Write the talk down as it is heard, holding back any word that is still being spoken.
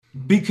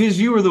Because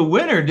you were the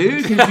winner,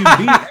 dude. Because you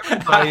beat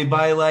everybody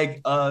by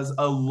like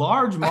a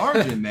large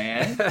margin,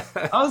 man.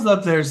 I was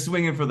up there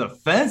swinging for the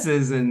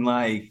fences and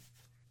like,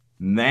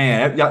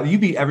 man, you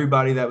beat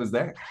everybody that was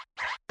there.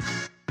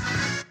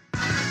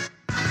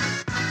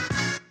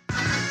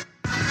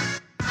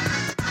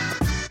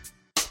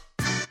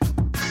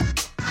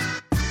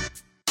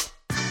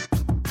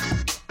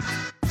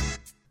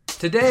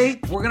 Today,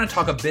 we're going to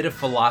talk a bit of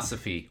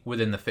philosophy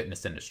within the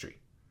fitness industry.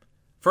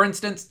 For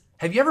instance,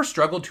 have you ever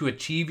struggled to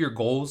achieve your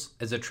goals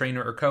as a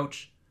trainer or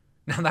coach?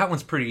 Now that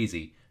one's pretty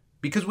easy,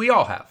 because we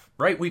all have,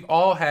 right? We've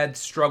all had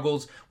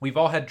struggles, we've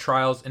all had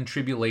trials and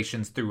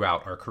tribulations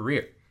throughout our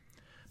career.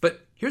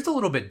 But here's a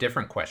little bit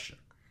different question.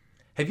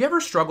 Have you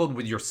ever struggled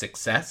with your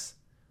success?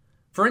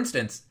 For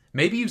instance,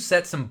 maybe you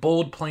set some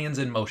bold plans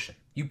in motion.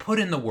 You put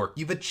in the work,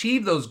 you've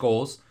achieved those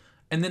goals,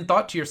 and then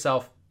thought to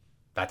yourself,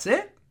 that's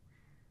it?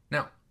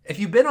 Now, if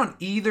you've been on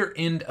either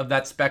end of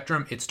that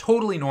spectrum, it's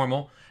totally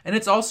normal, and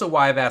it's also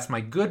why I've asked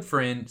my good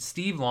friend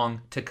Steve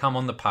Long to come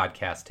on the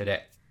podcast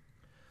today.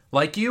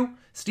 Like you,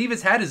 Steve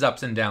has had his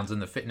ups and downs in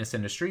the fitness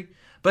industry,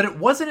 but it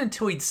wasn't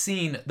until he'd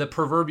seen the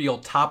proverbial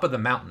top of the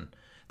mountain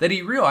that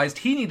he realized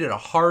he needed a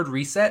hard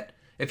reset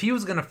if he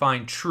was going to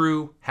find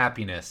true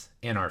happiness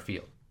in our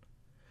field.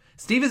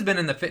 Steve has been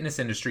in the fitness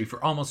industry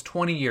for almost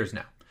 20 years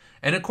now,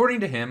 and according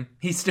to him,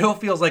 he still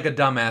feels like a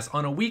dumbass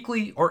on a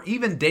weekly or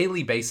even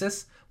daily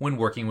basis when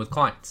working with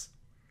clients.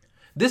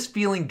 This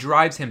feeling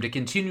drives him to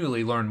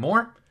continually learn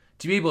more,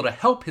 to be able to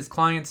help his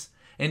clients,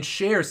 and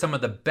share some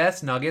of the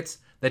best nuggets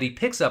that he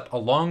picks up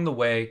along the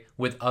way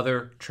with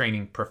other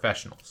training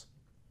professionals.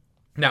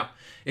 Now,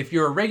 if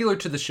you're a regular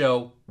to the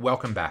show,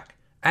 welcome back.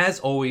 As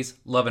always,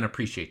 love and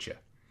appreciate you.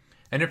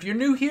 And if you're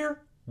new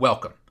here,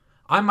 welcome.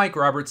 I'm Mike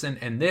Robertson,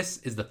 and this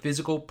is the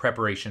Physical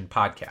Preparation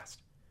Podcast.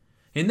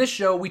 In this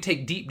show, we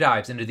take deep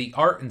dives into the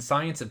art and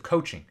science of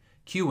coaching,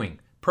 cueing,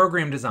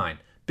 program design,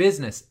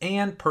 business,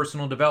 and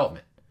personal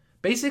development.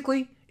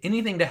 Basically,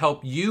 anything to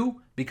help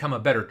you become a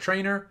better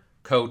trainer,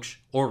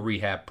 coach, or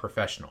rehab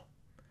professional.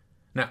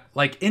 Now,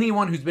 like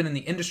anyone who's been in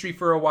the industry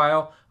for a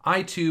while,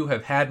 I too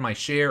have had my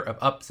share of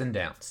ups and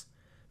downs.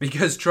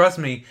 Because trust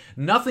me,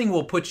 nothing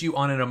will put you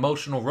on an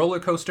emotional roller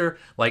coaster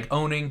like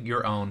owning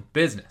your own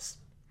business.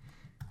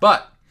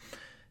 But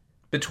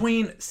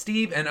between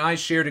Steve and I's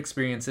shared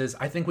experiences,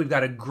 I think we've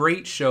got a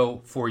great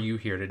show for you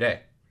here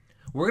today.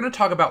 We're going to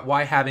talk about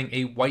why having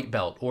a white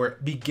belt or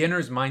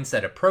beginner's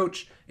mindset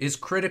approach is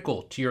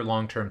critical to your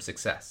long-term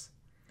success.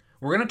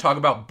 We're going to talk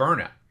about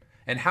burnout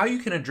and how you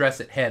can address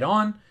it head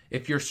on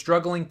if you're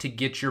struggling to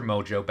get your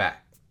mojo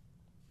back.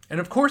 And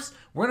of course,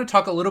 we're going to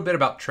talk a little bit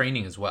about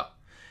training as well.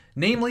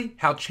 Namely,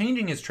 how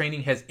changing his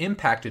training has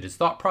impacted his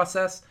thought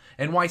process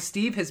and why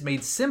Steve has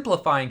made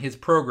simplifying his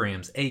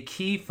programs a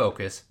key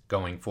focus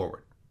going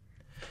forward.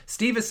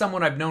 Steve is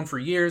someone I've known for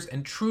years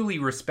and truly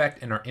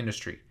respect in our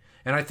industry.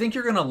 And I think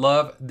you're going to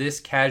love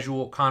this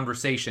casual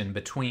conversation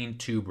between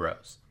two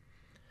bros.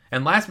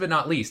 And last but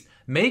not least,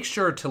 make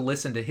sure to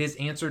listen to his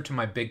answer to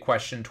my big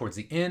question towards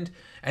the end,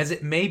 as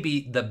it may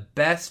be the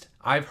best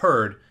I've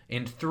heard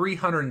in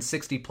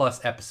 360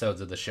 plus episodes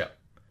of the show.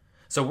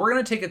 So we're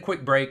going to take a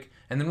quick break,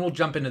 and then we'll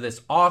jump into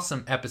this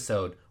awesome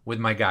episode with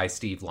my guy,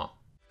 Steve Long.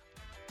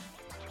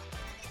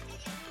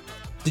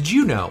 Did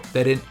you know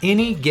that in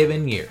any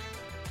given year,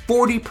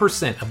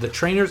 40% of the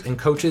trainers and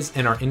coaches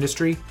in our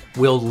industry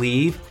will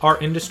leave our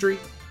industry?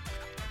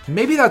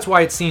 Maybe that's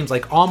why it seems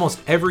like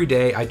almost every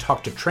day I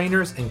talk to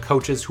trainers and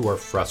coaches who are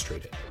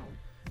frustrated.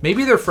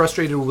 Maybe they're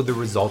frustrated with the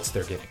results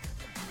they're getting.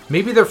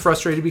 Maybe they're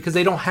frustrated because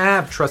they don't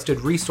have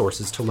trusted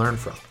resources to learn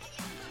from.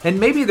 And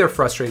maybe they're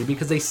frustrated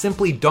because they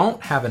simply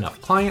don't have enough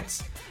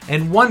clients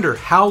and wonder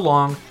how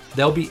long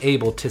they'll be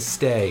able to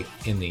stay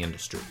in the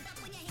industry.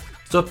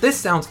 So if this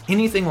sounds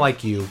anything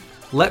like you,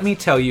 let me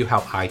tell you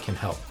how I can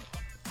help.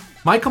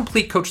 My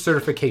Complete Coach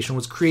certification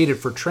was created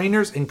for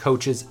trainers and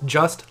coaches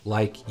just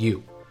like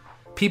you.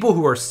 People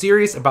who are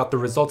serious about the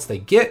results they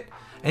get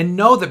and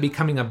know that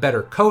becoming a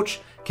better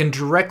coach can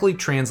directly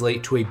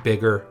translate to a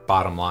bigger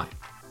bottom line.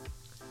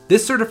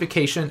 This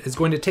certification is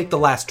going to take the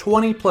last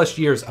 20 plus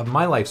years of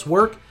my life's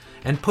work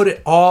and put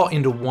it all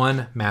into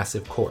one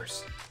massive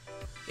course.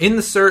 In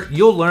the cert,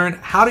 you'll learn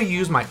how to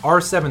use my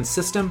R7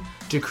 system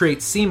to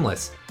create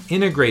seamless,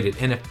 integrated,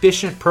 and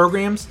efficient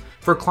programs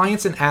for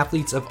clients and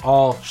athletes of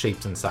all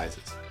shapes and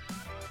sizes.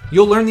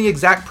 You'll learn the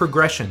exact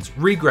progressions,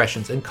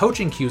 regressions, and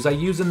coaching cues I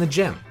use in the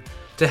gym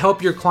to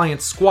help your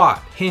clients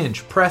squat,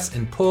 hinge, press,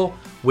 and pull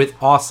with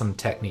awesome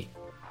technique.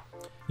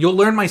 You'll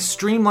learn my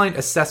streamlined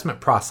assessment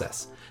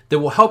process that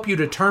will help you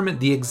determine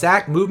the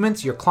exact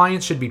movements your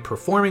clients should be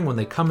performing when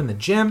they come in the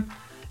gym.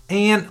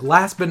 And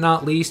last but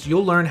not least,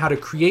 you'll learn how to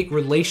create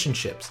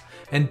relationships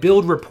and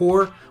build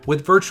rapport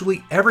with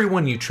virtually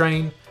everyone you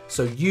train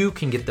so you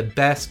can get the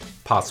best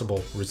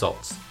possible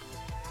results.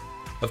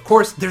 Of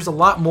course, there's a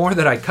lot more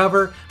that I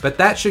cover, but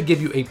that should give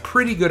you a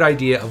pretty good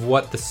idea of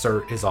what the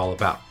cert is all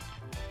about.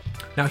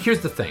 Now here's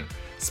the thing,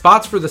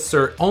 spots for the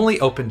cert only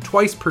open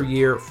twice per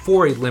year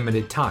for a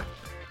limited time.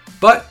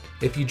 But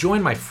if you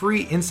join my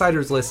free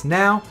insiders list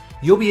now,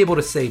 you'll be able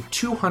to save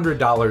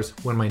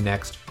 $200 when my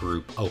next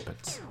group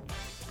opens.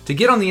 To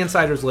get on the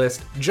insiders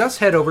list, just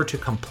head over to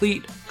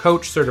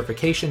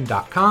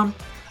CompleteCoachCertification.com.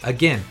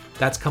 Again,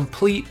 that's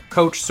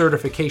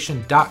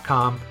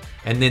CompleteCoachCertification.com,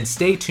 and then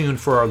stay tuned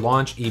for our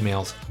launch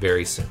emails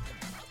very soon.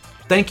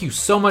 Thank you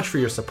so much for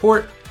your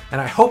support, and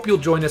I hope you'll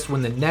join us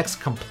when the next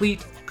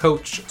Complete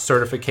Coach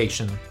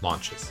Certification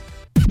launches.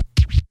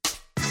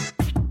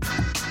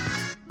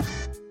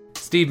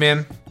 Steve,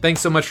 man,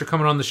 thanks so much for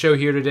coming on the show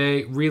here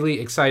today. Really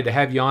excited to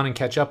have you on and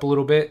catch up a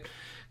little bit.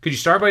 Could you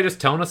start by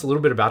just telling us a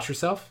little bit about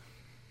yourself?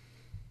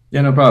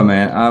 Yeah, no problem,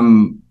 man.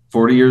 I'm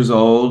 40 years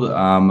old.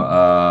 I'm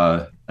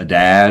a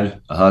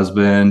dad, a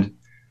husband,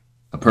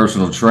 a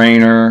personal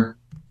trainer,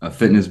 a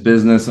fitness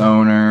business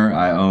owner.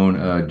 I own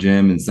a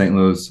gym in St.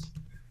 Louis,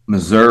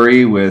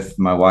 Missouri with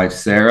my wife,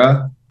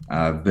 Sarah.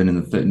 I've been in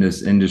the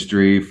fitness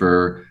industry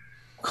for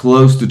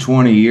close to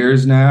 20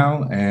 years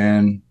now,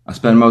 and I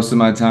spend most of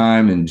my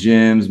time in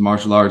gyms,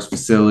 martial arts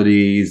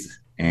facilities,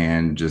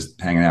 and just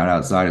hanging out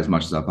outside as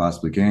much as I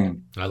possibly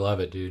can. I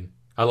love it, dude.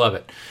 I love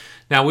it.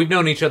 Now, we've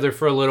known each other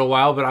for a little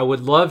while, but I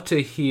would love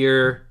to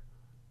hear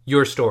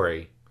your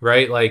story,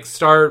 right? Like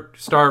start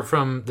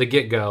from the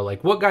get-go.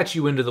 Like, what got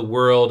you into the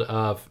world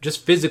of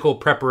just physical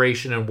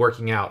preparation and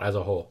working out as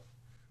a whole?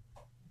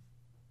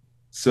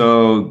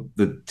 So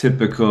the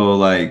typical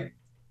like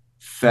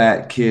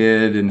fat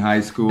kid in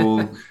high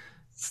school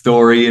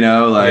story,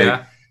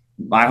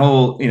 my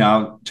whole,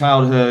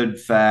 childhood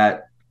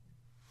fat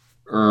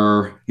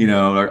or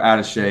out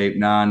of shape,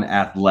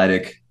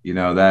 non-athletic,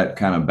 that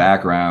kind of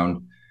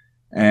background.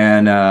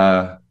 And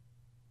then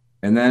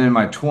in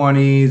my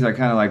 20s, I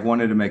kind of like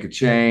wanted to make a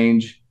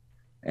change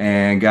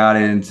and got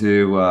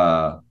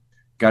into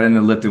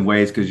lifting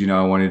weights because,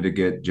 I wanted to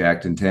get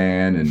jacked and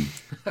tan and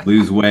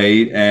lose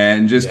weight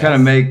and just kind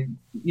of make,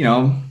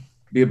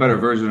 be a better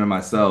version of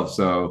myself.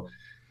 So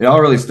it all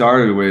really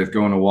started with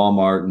going to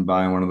Walmart and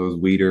buying one of those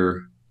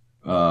Weider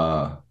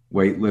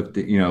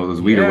weightlifting, those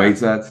Weider weight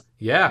sets.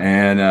 Yeah.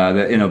 And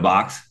in a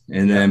box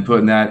and then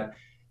putting that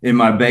in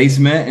my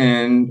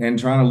basement and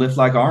trying to lift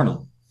like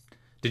Arnold.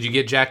 Did you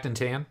get jacked and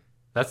tan?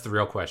 That's the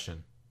real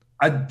question.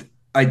 I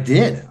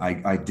did.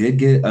 I did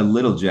get a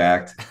little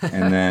jacked,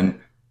 and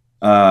then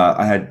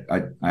I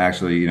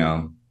actually,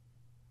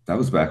 that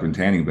was back when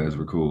tanning beds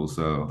were cool.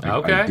 So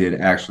I did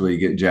actually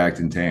get jacked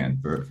and tan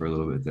for a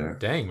little bit there.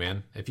 Dang,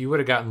 man. If you would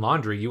have gotten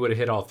laundry, you would have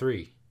hit all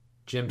three.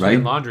 Gym,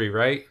 tan, laundry,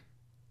 right?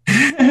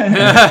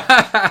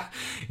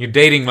 You're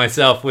dating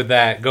myself with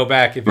that. Go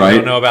back if you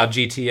don't know about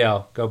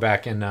GTL. Go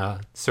back and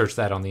search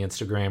that on the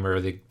Instagram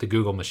or the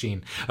Google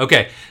machine.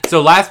 Okay,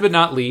 so last but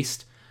not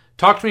least,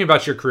 talk to me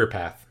about your career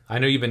path. I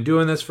know you've been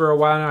doing this for a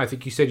while now. I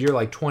think you said you're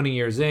like 20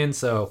 years in,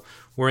 so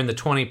we're in the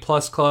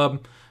 20-plus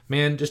club.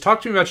 Man, just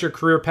talk to me about your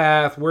career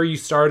path, where you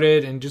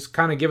started, and just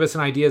kind of give us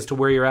an idea as to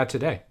where you're at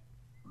today.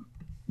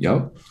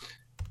 Yep.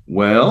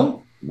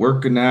 Well,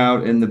 working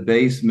out in the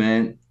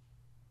basement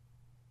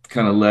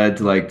kind of led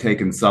to like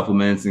taking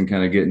supplements and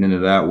kind of getting into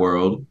that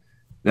world.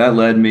 That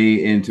led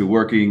me into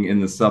working in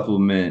the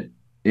supplement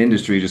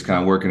industry, just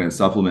kind of working at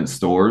supplement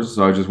stores.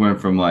 So I just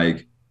went from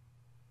like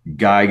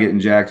guy getting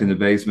jacked in the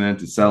basement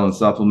to selling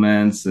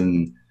supplements.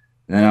 And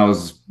then I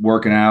was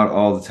working out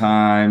all the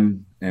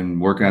time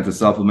and working at the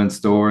supplement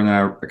store. And then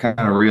I kind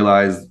of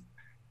realized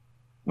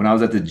when I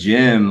was at the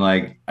gym,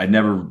 like I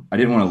didn't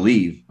want to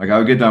leave. Like I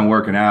would get done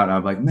working out and I'd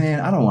be like, man,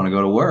 I don't want to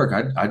go to work.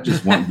 I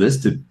just want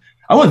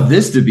I want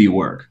this to be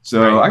work.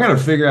 So I got to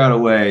figure out a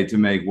way to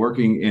make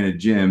working in a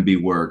gym be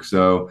work.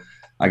 So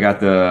I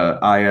got the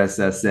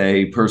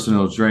ISSA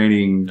personal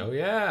training,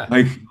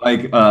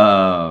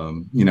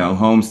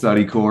 home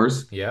study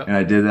course. Yeah. And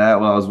I did that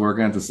while I was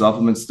working at the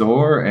supplement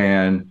store.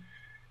 And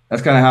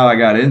that's kind of how I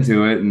got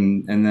into it.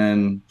 And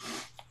then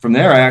from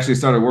there, I actually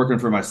started working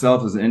for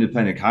myself as an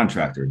independent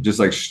contractor, just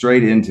like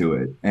straight into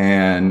it.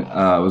 And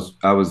I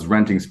was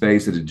renting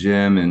space at a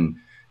gym and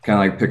kind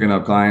of like picking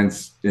up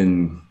clients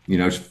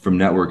from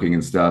networking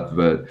and stuff.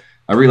 But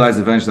I realized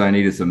eventually I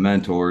needed some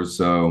mentors.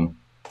 So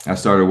I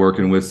started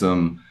working with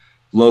some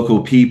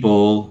local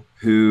people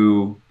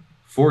who,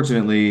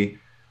 fortunately,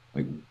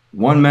 like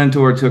one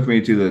mentor took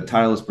me to the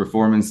Titleist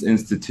Performance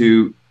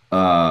Institute,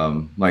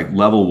 like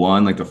level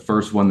 1, like the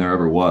first one there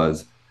ever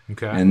was.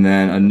 Okay. And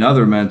then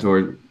another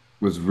mentor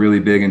was really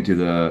big into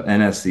the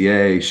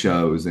NSCA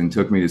shows and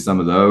took me to some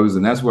of those.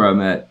 And that's where I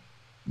met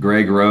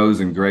Greg Rose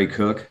and Gray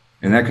Cook.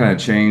 And that kind of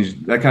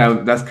changed. That's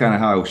kind of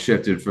how I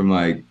shifted from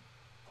like,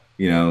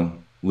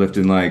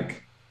 lifting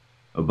like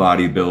a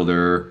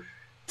bodybuilder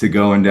to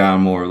going down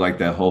more like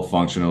that whole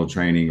functional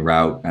training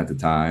route at the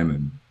time.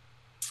 And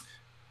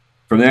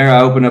from there,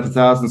 I opened up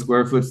 1,000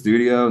 square foot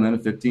studio, and then a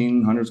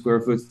 1,500 square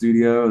foot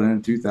studio, then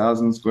a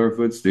 2,000 square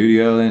foot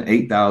studio, then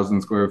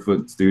 8,000 square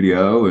foot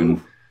studio.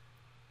 And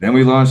then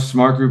we launched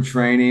Smart Group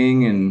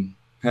Training and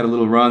had a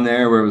little run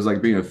there where it was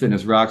like being a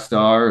fitness rock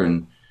star.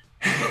 And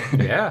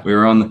we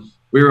were on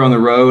the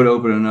road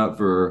opening up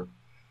for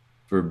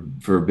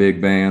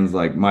big bands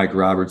like Mike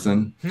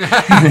Robertson,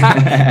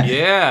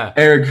 yeah,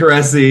 Eric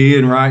Cressy,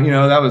 and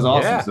Ryan. That was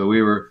awesome. Yeah. So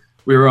we were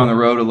we were on the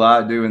road a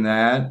lot doing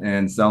that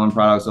and selling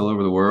products all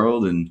over the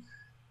world. And,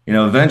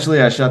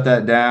 eventually I shut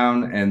that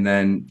down and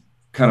then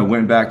kind of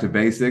went back to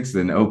basics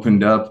and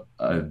opened up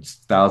a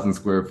 1,000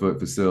 square foot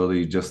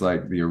facility, just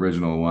like the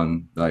original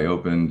one that I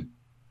opened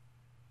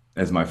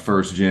as my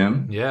first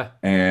gym. Yeah.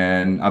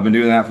 And I've been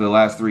doing that for the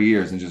last 3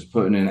 years and just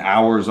putting in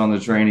hours on the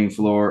training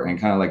floor and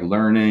kind of like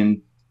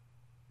learning,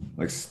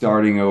 like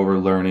starting over,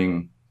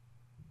 learning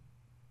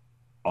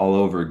all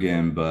over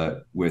again,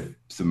 but with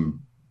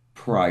some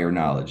prior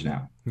knowledge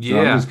now. So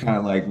I'm just kind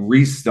of like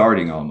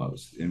restarting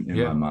almost in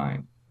my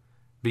mind.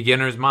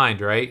 Beginner's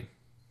mind, right?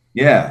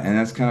 Yeah. And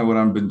that's kind of what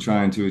I've been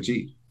trying to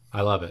achieve.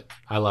 I love it.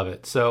 I love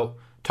it. So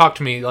talk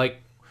to me,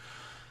 like,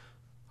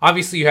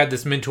 obviously you had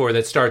this mentor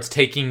that starts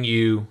taking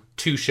you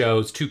to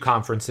shows, to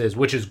conferences,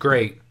 which is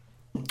great,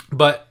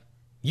 but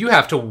you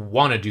have to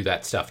want to do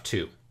that stuff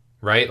too,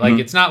 right? Like,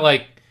 It's not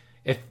like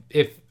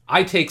if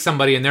I take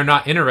somebody and they're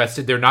not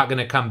interested, they're not going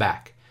to come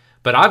back.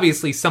 But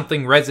obviously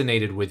something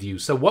resonated with you.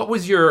 So what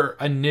was your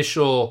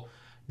initial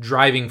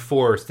driving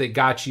force that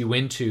got you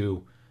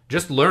into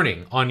just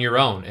learning on your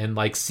own and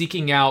like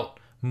seeking out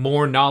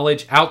more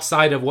knowledge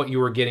outside of what you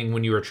were getting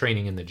when you were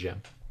training in the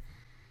gym?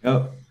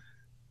 Oh,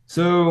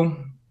 so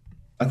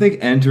I think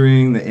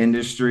entering the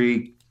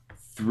industry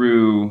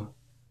through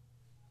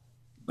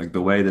like the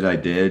way that I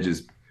did,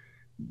 just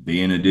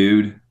being a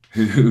dude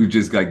who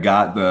just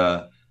got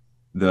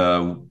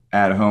the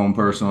at-home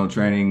personal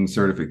training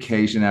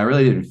certification. I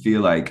really didn't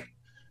feel like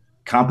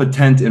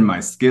competent in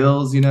my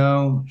skills,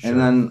 Sure. And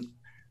then,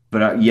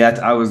 but yet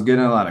I was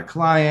getting a lot of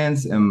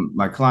clients, and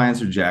my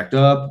clients are jacked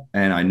up,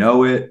 and I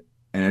know it,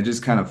 and it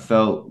just kind of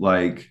felt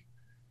like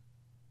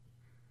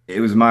it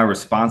was my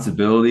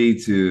responsibility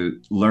to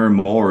learn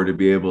more to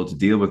be able to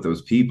deal with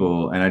those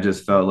people. And I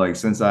just felt like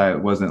since I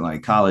wasn't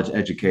like college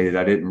educated,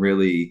 I didn't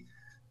really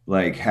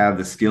like have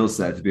the skill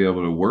set to be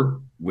able to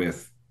work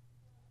with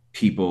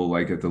people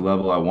like at the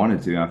level I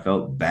wanted to. I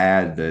felt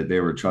bad that they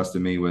were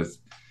trusting me with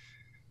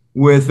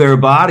their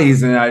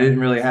bodies, and I didn't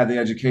really have the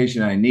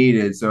education I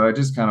needed. So I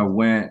just kind of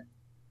went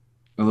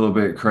a little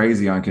bit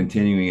crazy on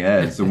continuing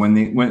ed. So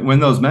when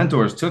those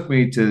mentors took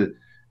me to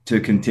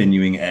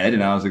continuing ed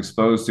and I was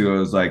exposed to it, I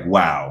was like,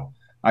 wow,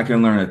 I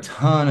can learn a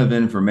ton of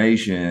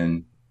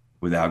information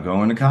without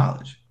going to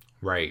college.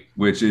 Right.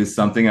 Which is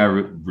something I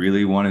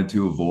really wanted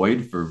to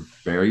avoid for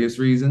various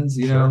reasons,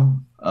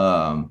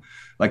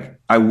 like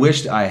I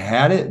wished I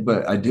had it,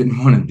 but I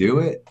didn't want to do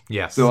it.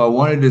 Yes. So I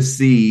wanted to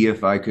see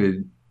if I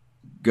could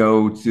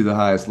go to the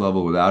highest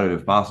level without it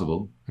if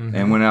possible. Mm-hmm.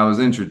 And when I was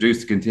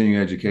introduced to continuing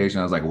education,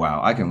 I was like,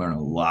 wow, I can learn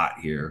a lot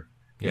here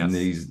in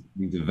these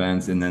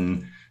events. And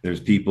then there's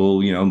people,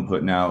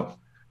 putting out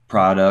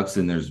products,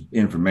 and there's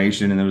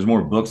information, and there's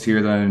more books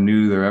here than I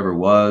knew there ever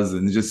was.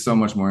 And there's just so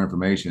much more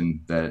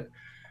information that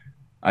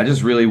I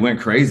just really went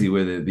crazy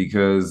with it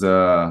because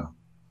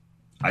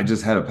I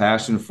just had a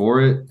passion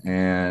for it.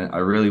 And I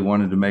really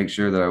wanted to make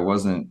sure that I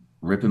wasn't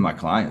ripping my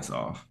clients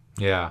off.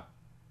 Yeah.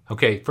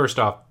 Okay. First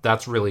off,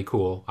 that's really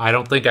cool. I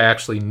don't think I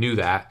actually knew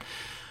that.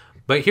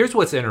 But here's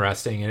what's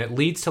interesting, and it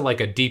leads to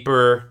like a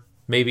deeper,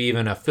 maybe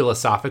even a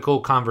philosophical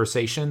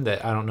conversation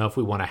that I don't know if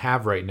we want to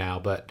have right now,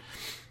 but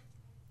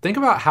think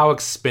about how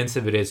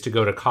expensive it is to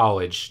go to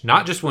college,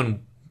 not just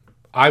when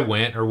I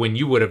went or when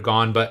you would have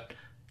gone, but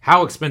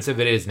how expensive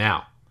it is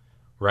now,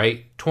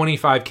 right?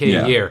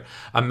 $25K a year.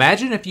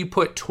 Imagine if you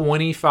put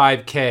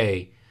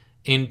 $25K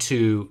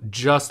into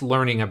just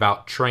learning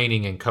about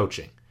training and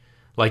coaching.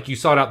 Like you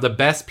sought out the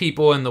best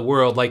people in the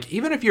world. Like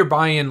even if you're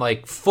buying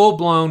like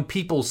full-blown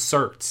people's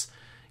certs,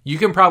 you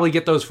can probably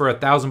get those for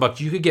 $1,000.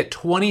 You could get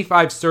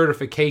 25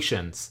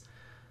 certifications,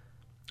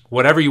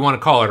 whatever you want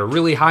to call it, or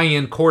really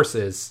high-end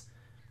courses,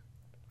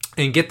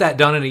 and get that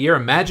done in a year.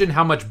 Imagine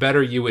how much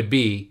better you would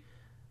be.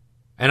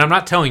 And I'm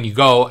not telling you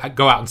go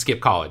out and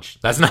skip college.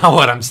 That's not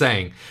what I'm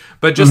saying.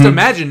 But just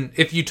imagine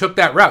if you took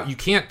that route. You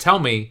can't tell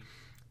me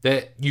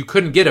that you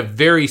couldn't get a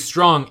very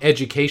strong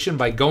education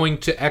by going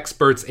to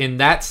experts in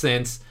that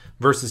sense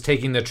versus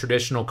taking the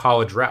traditional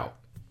college route.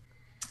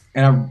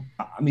 And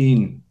I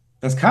mean,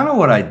 that's kind of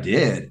what I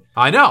did.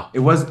 I know. It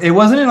wasn't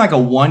in like a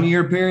 1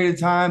 year period of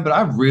time, but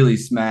I really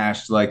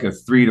smashed like a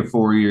 3 to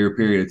 4 year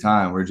period of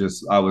time where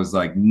I was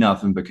like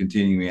nothing but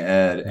continuing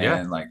ed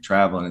and like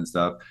traveling and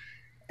stuff.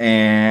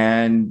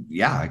 And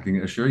yeah, I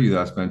can assure you that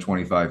I spent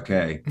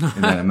 $25K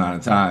in that amount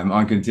of time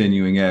on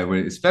continuing ed,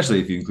 especially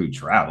if you include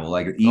travel.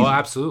 Like easy. Oh,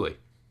 absolutely.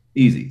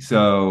 Easy.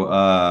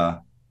 So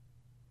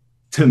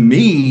to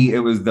me, it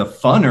was the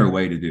funner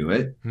way to do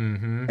it.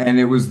 Mm-hmm. And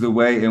it was the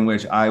way in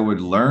which I would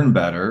learn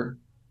better.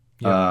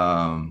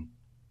 Yeah.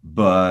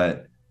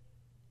 But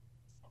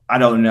I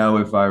don't know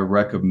if I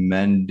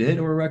recommend it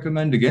or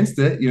recommend against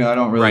it. I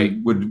don't really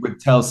would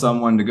tell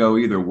someone to go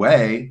either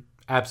way.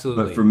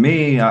 Absolutely. But for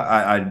me,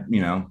 I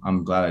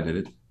I'm glad I did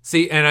it.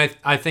 See, and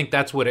I think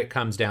that's what it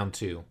comes down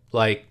to.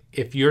 Like,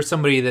 if you're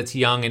somebody that's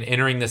young and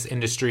entering this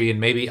industry and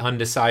maybe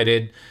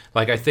undecided,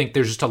 like, I think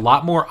there's just a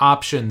lot more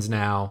options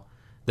now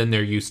than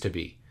there used to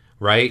be,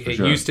 right? It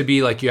used to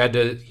be like you had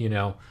to,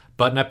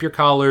 button up your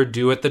collar,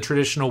 do it the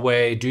traditional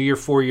way, do your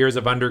 4 years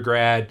of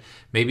undergrad,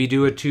 maybe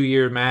do a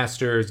 2-year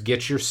master's,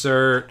 get your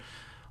cert.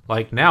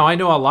 Like now I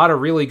know a lot of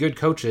really good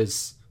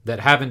coaches that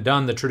haven't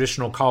done the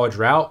traditional college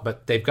route,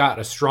 but they've got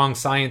a strong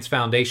science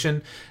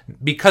foundation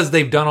because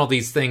they've done all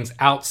these things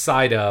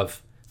outside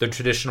of the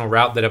traditional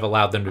route that have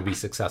allowed them to be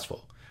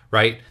successful,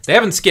 right? They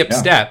haven't skipped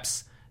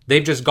steps.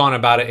 They've just gone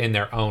about it in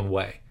their own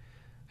way.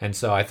 And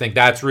so I think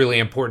that's really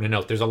important to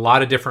note. There's a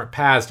lot of different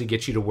paths to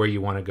get you to where you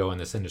want to go in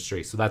this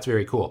industry. So that's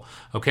very cool.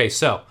 Okay,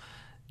 so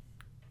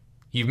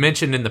you've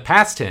mentioned in the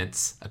past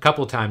tense a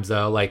couple of times,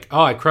 though, like,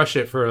 oh, I crushed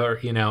it for,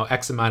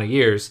 X amount of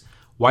years.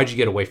 Why'd you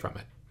get away from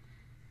it?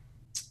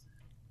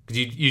 Because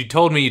you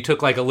told me you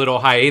took like a little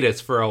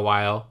hiatus for a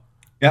while.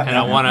 Yeah. And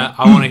I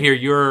want to hear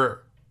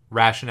your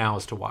rationale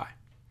as to why.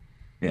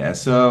 Yeah,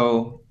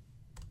 so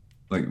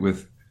like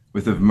with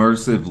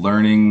immersive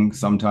learning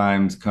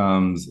sometimes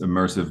comes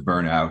immersive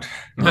burnout,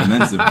 or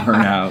immersive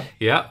burnout.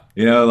 Yeah.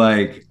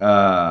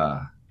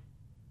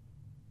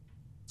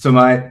 So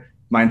my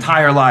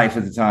entire life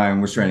at the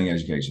time was training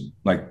education.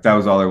 Like that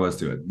was all there was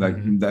to it. Like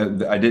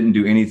I didn't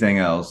do anything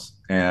else.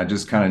 And I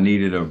just kind of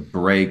needed a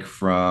break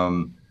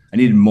I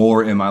needed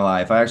more in my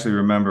life. I actually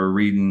remember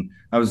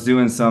I was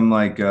doing some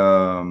like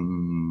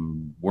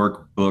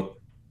workbook,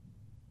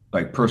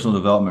 like personal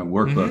development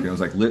workbook. And it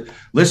was like,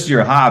 list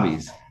your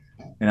hobbies.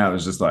 And I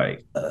was just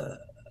like, and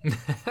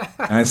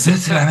I said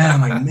to that man, I'm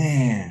like,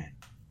 man,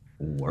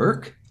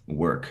 work.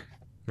 Right.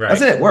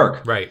 That's it,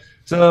 work. Right.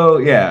 So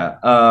yeah,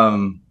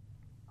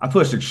 I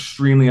pushed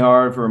extremely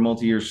hard for a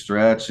multi-year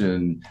stretch,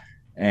 and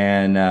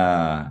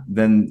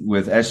then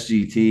with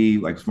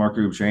SGT, like Smart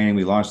Group Training,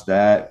 we launched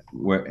that,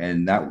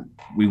 and that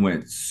we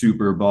went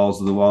super balls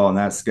to the wall on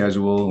that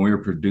schedule, and we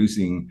were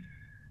producing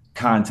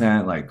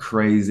content like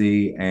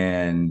crazy,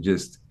 and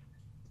just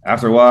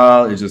after a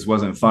while, it just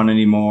wasn't fun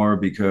anymore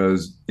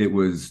because it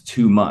was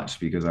too much,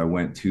 because I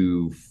went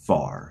too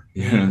far.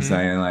 You know what I'm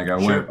saying? Like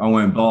I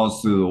went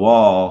balls to the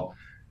wall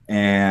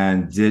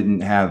and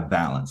didn't have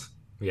balance.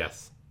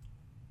 Yes.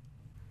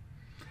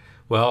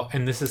 Well,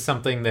 and this is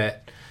something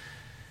that,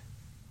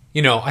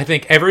 I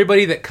think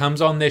everybody that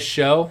comes on this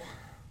show,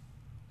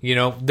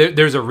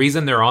 there's a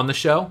reason they're on the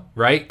show,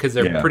 right? Because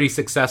they're pretty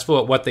successful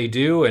at what they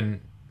do.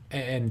 And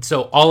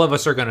so all of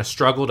us are going to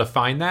struggle to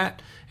find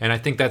that. And I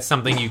think that's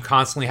something you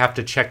constantly have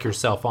to check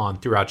yourself on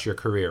throughout your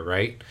career,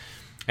 right?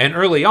 And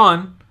early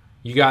on,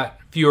 you got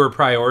fewer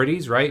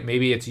priorities, right?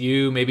 Maybe it's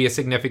you, maybe a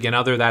significant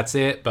other, that's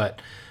it. But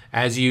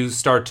as you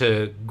start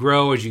to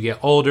grow, as you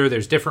get older,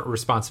 there's different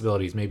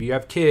responsibilities. Maybe you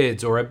have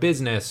kids or a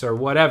business or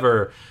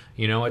whatever,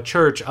 a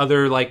church,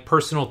 other like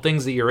personal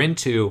things that you're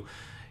into.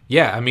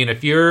 Yeah, I mean,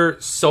 if you're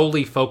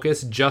solely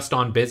focused just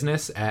on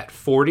business at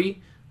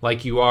 40,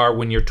 like you are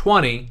when you're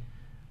 20,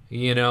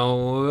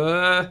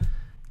 you're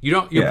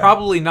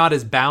probably not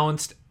as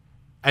balanced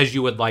as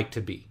you would like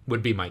to be,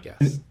 would be my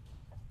guess.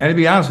 And to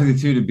be honest with you,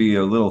 too, to be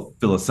a little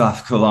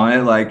philosophical on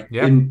it, like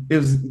it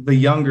was the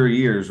younger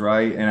years,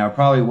 right? And I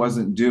probably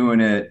wasn't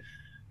doing it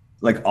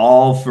like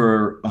all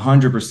for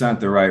 100%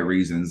 the right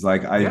reasons.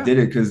 Like I did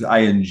it because I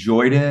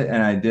enjoyed it,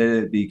 and I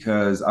did it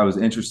because I was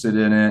interested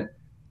in it.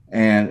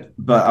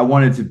 But I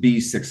wanted to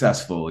be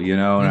successful,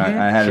 and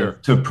I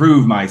had to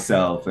prove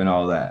myself and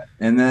all that.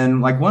 And then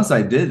like once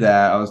I did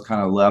that, I was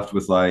kind of left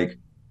with like,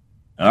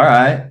 all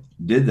right,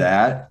 did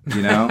that,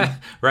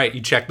 Right. You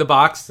check the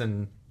box,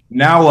 and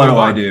now what do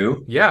I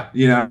do? Yeah.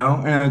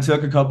 And it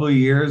took a couple of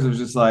years of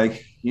just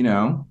like,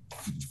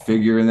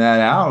 figuring that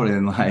out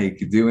and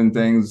like doing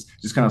things,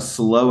 just kind of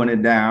slowing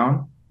it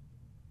down.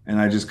 And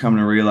I just come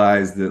to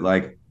realize that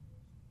like,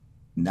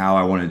 now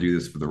I want to do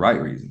this for the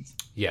right reasons.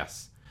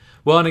 Yes.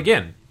 Well, and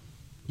again,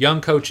 young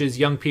coaches,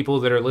 young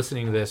people that are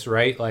listening to this,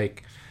 right?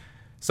 Like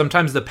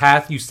sometimes the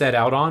path you set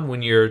out on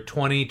when you're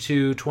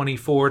 22,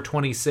 24,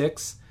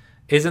 26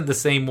 isn't the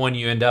same one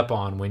you end up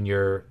on when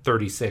you're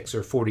 36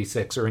 or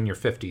 46 or in your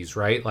 50s,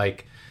 right?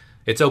 Like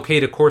it's okay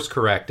to course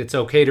correct. It's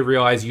okay to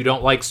realize you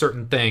don't like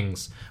certain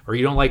things or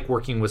you don't like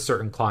working with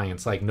certain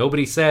clients. Like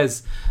nobody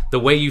says the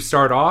way you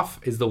start off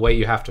is the way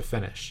you have to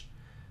finish.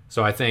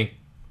 So I think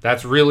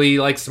that's really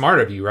like smart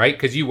of you, right?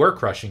 Because you were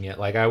crushing it.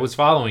 Like I was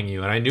following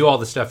you and I knew all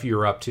the stuff you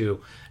were up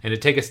to. And to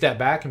take a step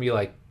back and be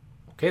like,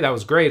 okay, that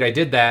was great. I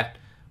did that,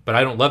 but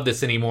I don't love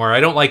this anymore. I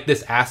don't like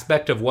this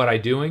aspect of what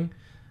I'm doing.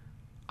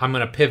 I'm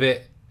going to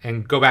pivot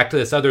and go back to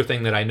this other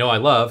thing that I know I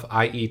love,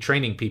 i.e.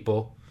 training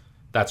people.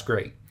 That's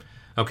great.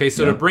 Okay,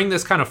 so to bring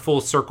this kind of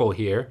full circle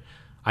here,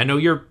 I know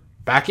you're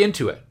back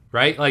into it,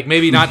 right? Like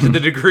maybe not to the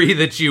degree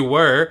that you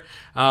were.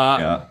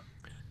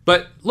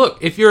 But look,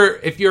 if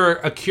you're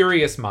a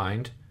curious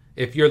mind,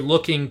 if you're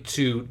looking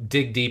to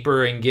dig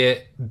deeper and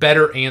get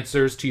better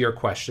answers to your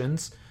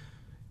questions,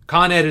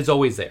 Con Ed is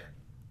always there,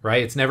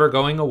 right? It's never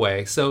going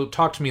away. So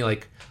talk to me,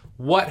 like,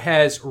 what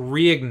has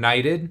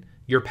reignited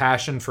your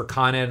passion for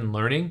Con Ed and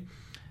learning?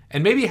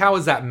 And maybe how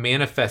has that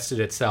manifested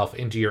itself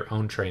into your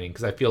own training?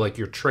 Because I feel like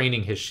your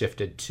training has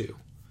shifted too.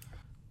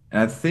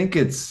 And I think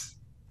it's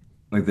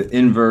like the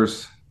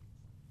inverse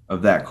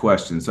of that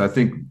question. So I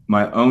think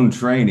my own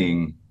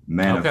training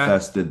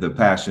manifested the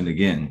passion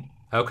again.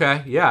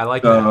 Okay. Yeah, I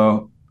like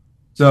that.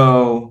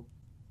 So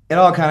it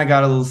all kind of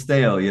got a little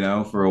stale,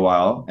 for a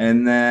while.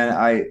 And then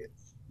I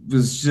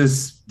was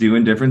just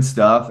doing different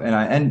stuff,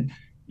 and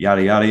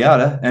yada yada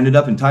yada ended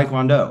up in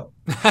Taekwondo.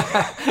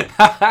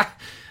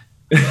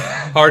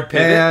 Hard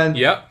pivot. And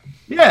Yep.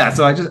 yeah,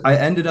 so I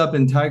ended up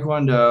in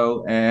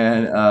Taekwondo,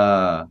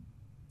 and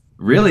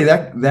really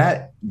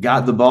that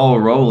got the ball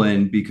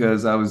rolling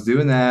because I was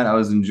doing that. I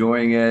was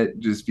enjoying it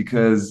just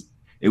because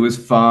it was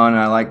fun.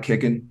 I like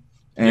kicking.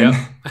 And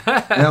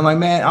Yep. and I'm like,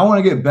 man, I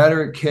want to get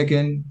better at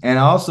kicking, and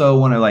I also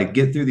want to like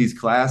get through these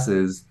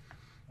classes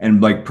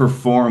and like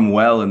perform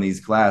well in these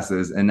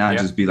classes and not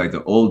Yep. just be like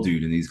the old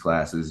dude in these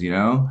classes,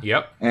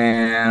 Yep.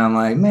 And I'm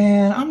like,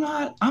 man,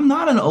 I'm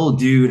not an old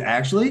dude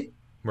actually.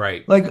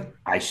 Right. Like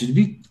I should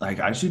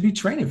be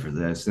training for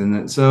this.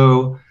 And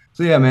so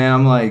yeah, man,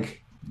 I'm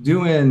like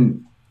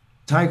doing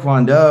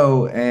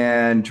taekwondo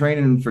and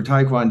training for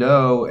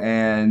taekwondo,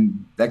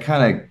 and that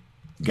kind of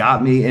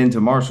got me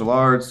into martial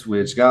arts,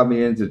 which got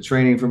me into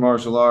training for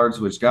martial arts,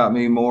 which got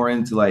me more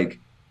into like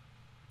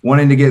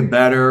wanting to get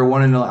better,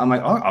 I'm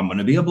like, oh, I'm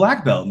gonna be a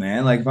black belt,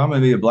 man. Like if I'm gonna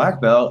be a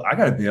black belt, I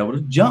gotta be able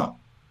to jump.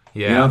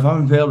 Yeah. If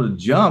I'm gonna be able to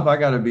jump, I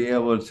gotta be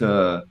able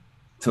to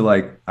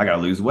like I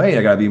gotta lose weight.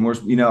 I gotta be more,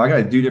 I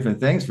gotta do different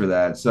things for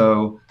that.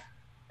 So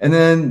and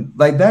then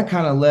like that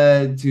kind of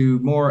led to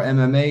more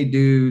MMA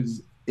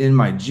dudes in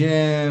my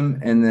gym.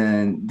 And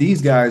then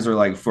these guys are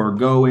like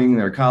foregoing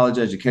their college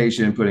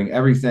education, putting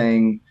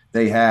everything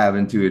they have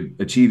into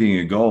achieving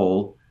a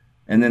goal.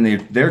 And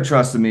then they're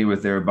trusting me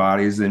with their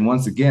bodies. And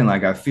once again,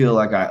 like I feel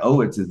like I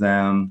owe it to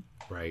them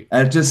Right.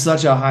 at just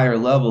such a higher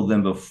level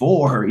than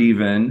before,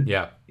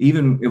 Yeah.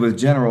 even with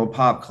general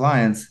pop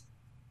clients,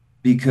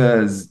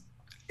 because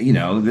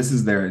this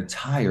is their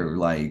entire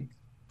like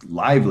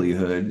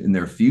livelihood in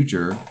their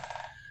future.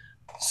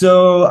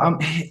 So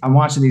I'm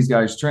watching these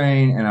guys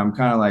train, and I'm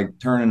kind of like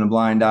turning a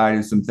blind eye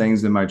to some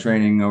things in my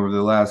training over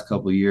the last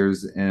couple of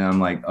years, and I'm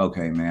like,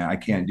 okay, man, I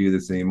can't do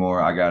this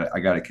anymore. I got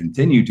to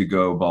continue to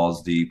go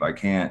balls deep. I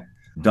can't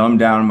dumb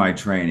down my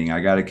training. I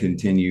got to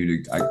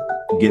continue to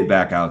get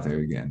back out there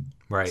again.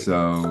 Right.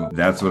 So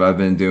that's what I've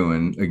been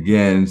doing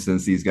again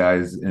since these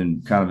guys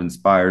and kind of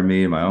inspired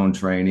me in my own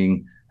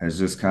training, has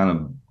just kind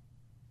of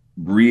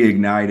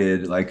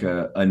reignited like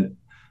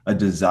a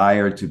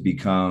desire to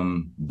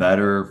become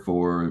better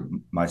for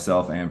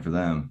myself and for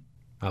them.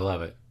 I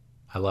love it.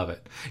 I love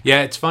it.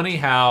 Yeah, it's funny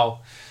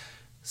how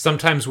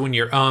sometimes when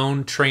your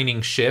own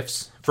training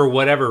shifts for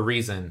whatever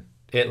reason,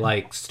 it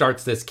like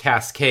starts this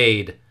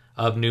cascade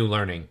of new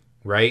learning,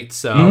 right?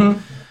 So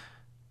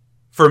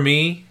for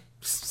me,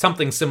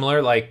 something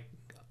similar, like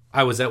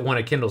I was at one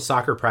of Kendall's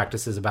soccer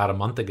practices about a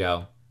month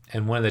ago,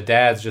 and one of the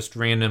dads just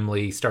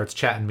randomly starts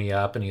chatting me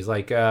up, and he's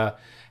like,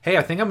 hey,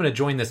 I think I'm going to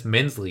join this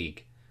men's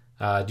league.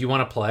 Do you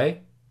want to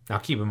play? Now,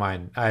 keep in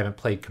mind, I haven't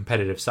played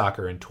competitive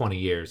soccer in 20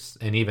 years.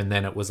 And even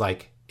then, it was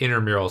like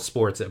intramural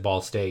sports at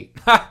Ball State.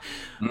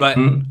 But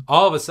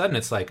all of a sudden,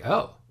 it's like,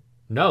 oh,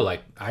 no,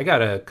 like I got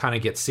to kind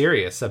of get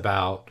serious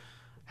about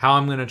how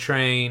I'm going to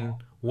train,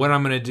 what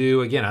I'm going to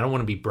do. Again, I don't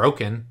want to be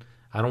broken.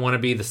 I don't want to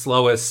be the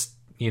slowest,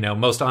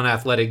 most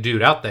unathletic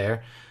dude out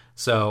there.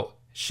 So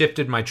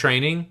shifted my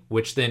training,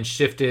 which then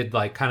shifted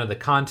like kind of the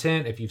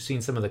content. If you've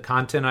seen some of the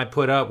content I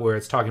put up where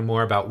it's talking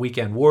more about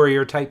weekend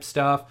warrior type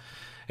stuff,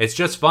 it's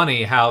just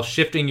funny how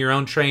shifting your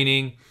own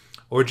training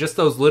or just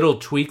those little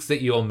tweaks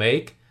that you'll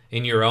make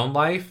in your own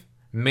life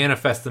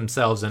manifest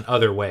themselves in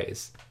other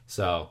ways.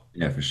 So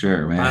yeah, for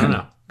sure, man. I don't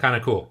know. Kind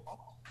of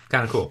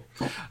cool.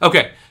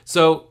 Okay.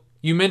 So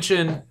you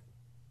mentioned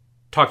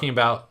talking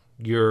about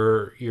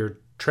your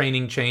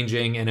training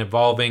changing and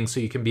evolving so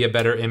you can be a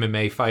better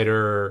MMA fighter,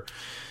 or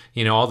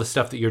all the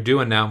stuff that you're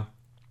doing now.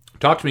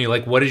 Talk to me,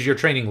 like, what does your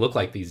training look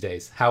like these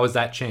days? How has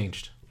that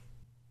changed?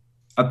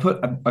 I've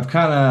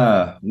kind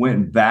of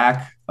went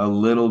back a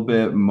little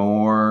bit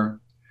more.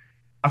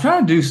 I'm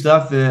trying to do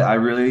stuff that I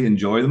really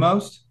enjoy the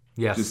most.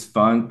 Yes. Just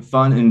fun,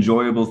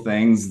 enjoyable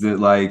things that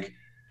like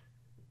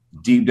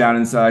deep down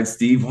inside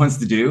Steve wants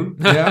to do.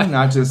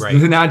 Not just Right.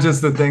 not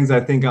just the things I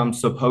think I'm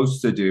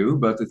supposed to do,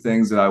 but the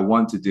things that I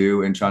want to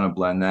do, and trying to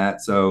blend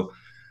that. So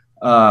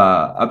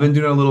I've been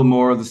doing a little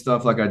more of the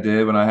stuff like I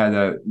did when I had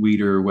that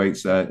Weider weight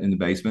set in the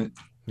basement.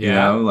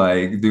 Yeah.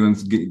 Like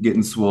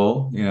getting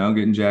swole,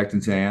 getting jacked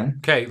and tan.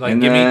 Okay, like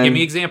And give then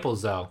me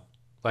examples though.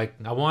 Like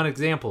I want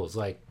examples.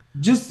 Like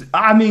just,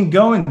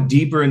 going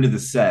deeper into the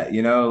set,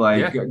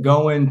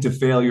 going to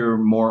failure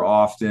more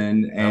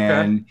often,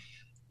 and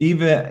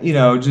even,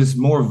 just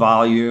more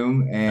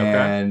volume,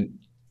 and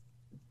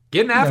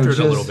getting after it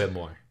a little bit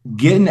more.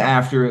 Getting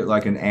after it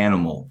like an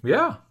animal.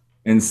 Yeah.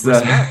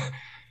 Instead,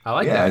 I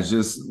like that. It's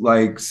just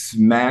like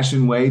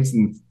smashing weights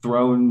and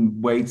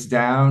throwing weights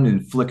down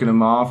and flicking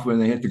them off when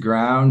they hit the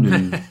ground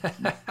and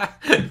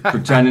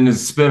pretending to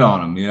spit on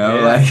them,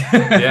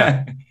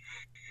 Yeah.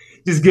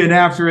 Just getting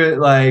after it,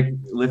 like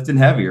lifting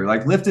heavier,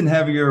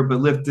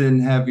 but lifting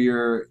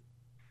heavier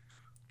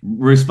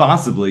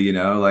responsibly, you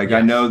know, like Yes.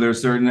 I know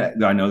there's certain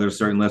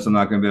lifts I'm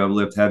not going to be able to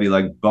lift heavy,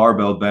 like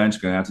barbell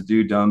bench, going to have to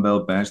do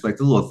dumbbell bench, like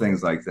the little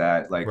things like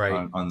that, like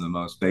Right. on the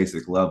most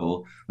basic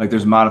level. Like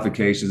there's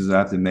modifications I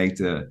have to make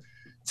to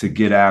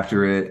get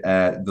after it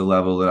at the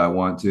level that I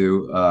want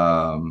to.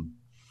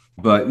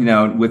 But you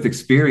know, with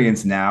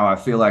experience now, I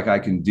feel like I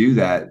can do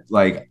that,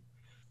 like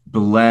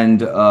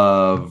blend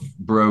of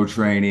bro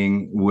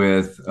training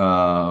with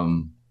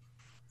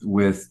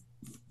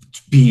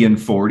being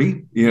 40.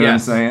 You know what I'm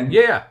Yes. saying?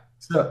 Yeah.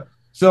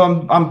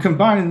 So I'm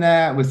combining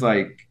that with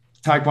like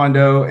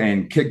taekwondo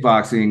and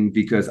kickboxing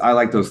because I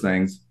like those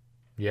things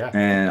Yeah.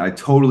 and I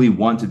totally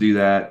want to do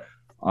that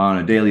on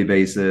a daily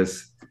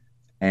basis.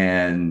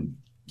 And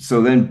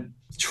so then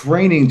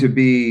training to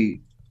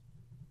be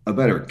a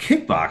better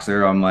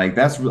kickboxer, I'm like,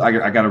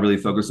 I got to really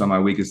focus on my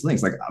weakest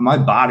links. Like my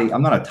body,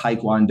 I'm not a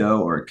taekwondo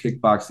or a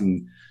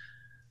kickboxing.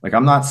 Like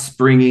I'm not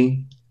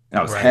springy. And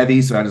I was Right.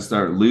 heavy, so I had to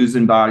start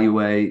losing body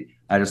weight.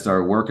 I just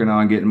started working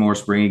on getting more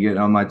springy, getting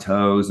on my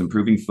toes,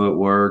 improving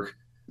footwork.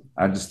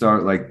 I had to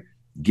start like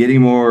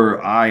getting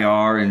more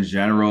IR in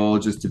general,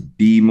 just to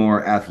be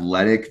more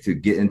athletic, to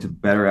get into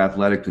better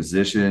athletic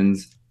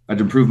positions. I had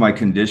to improve my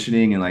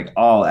conditioning and like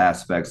all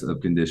aspects of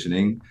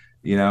conditioning,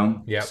 you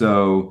know? Yep.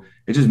 So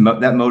it just,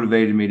 that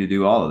motivated me to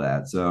do all of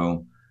that.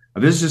 So I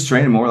was just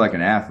training more like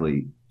an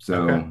athlete. Okay.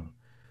 So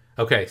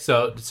Okay.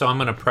 So I'm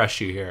gonna press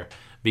you here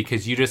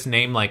because you just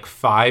named like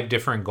 5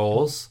 different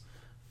goals,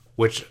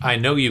 which I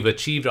know you've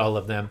achieved all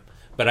of them.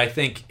 But I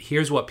think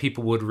here's what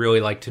people would really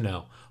like to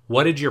know: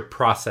 what did your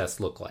process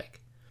look like?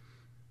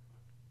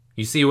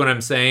 You see what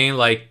I'm saying?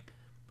 Like,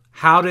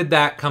 how did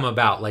that come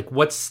about? Like,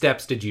 what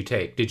steps did you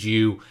take? Did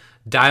you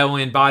dial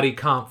in body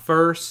comp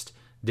first?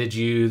 Did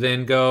you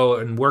then go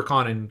and work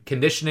on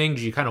conditioning?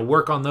 Did you kind of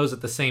work on those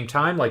at the same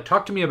time? Like,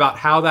 talk to me about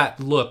how that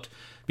looked,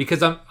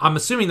 because I'm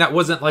assuming that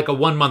wasn't like a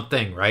 1 month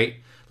thing, right?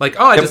 Like,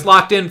 oh, I just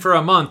locked in for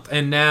a month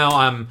and now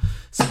I'm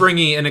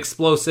springy and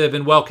explosive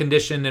and well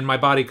conditioned and my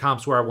body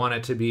comp's where I want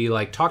it to be.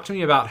 Like, talk to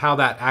me about how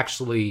that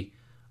actually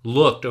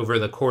looked over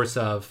the course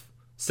of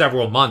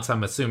several months.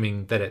 I'm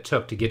assuming that it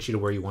took to get you to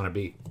where you want to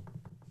be.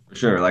 for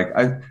sure. Like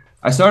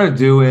I started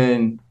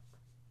doing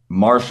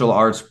martial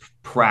arts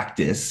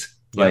practice,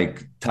 Yep.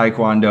 like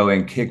taekwondo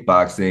and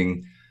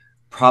kickboxing,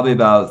 probably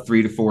about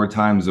 3 to 4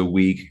 times a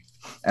week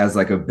as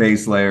like a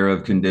base layer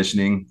of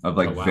conditioning, of Oh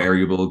like wow.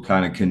 variable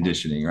kind of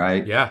conditioning,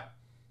 right? Yeah.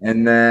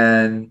 And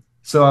then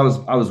so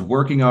I was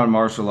working on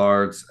martial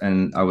arts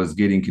and I was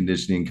getting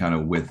conditioning kind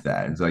of with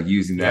that. It's like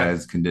using that Yeah.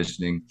 as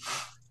conditioning.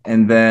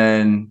 And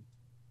then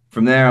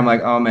from there I'm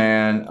like, oh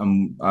man,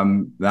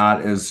 I'm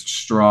not as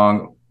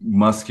strong,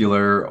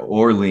 muscular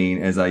or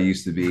lean as I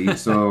used to be.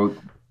 So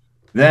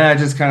then I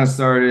just kind of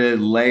started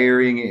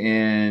layering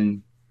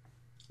in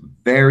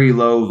very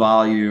low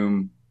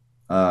volume,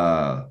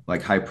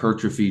 like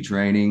hypertrophy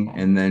training,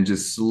 and then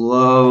just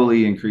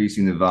slowly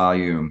increasing the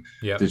volume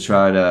Yep. to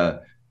try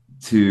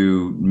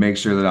to make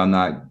sure that I'm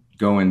not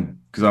going,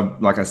 because I'm,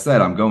 like I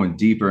said, I'm going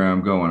deeper and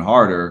I'm going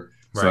harder.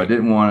 So I Right.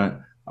 didn't want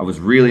to. I was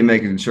really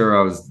making sure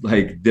I was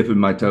like dipping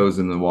my toes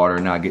in the water,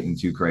 not getting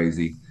too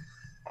crazy.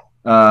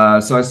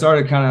 So I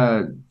started kind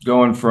of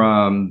going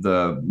from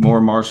the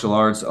more martial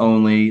arts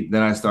only.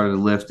 Then I started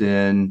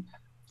lifting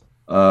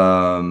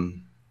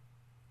um,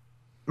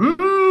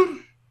 mm,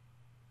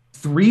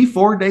 3,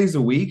 4 days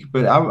a week,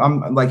 but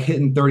I'm like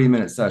hitting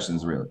 30-minute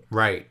sessions really.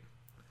 Right.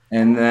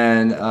 And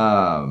then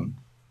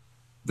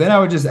I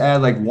would just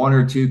add like one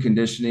or two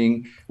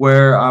conditioning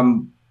where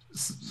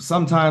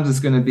sometimes it's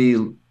going to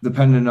be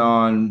dependent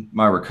on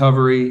my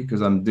recovery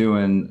because I'm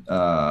doing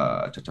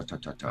I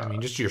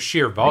mean, just your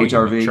sheer volume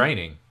of HRV.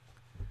 training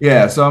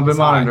Yeah, so I've been is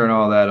high. monitoring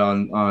all that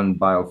on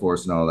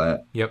Bioforce and all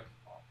that. Yep.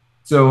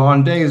 So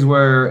on days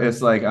where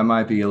it's like I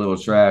might be a little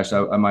trash,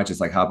 I might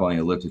just like hop on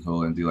the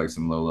elliptical and do like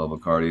some low level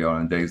cardio.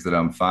 On days that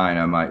I'm fine,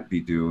 I might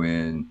be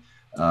doing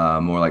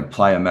more like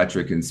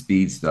plyometric and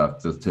speed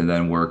stuff to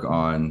then work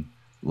on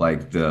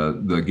like the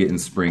getting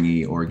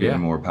springy or getting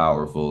Yeah. more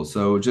powerful.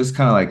 So just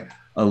kind of like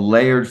a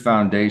layered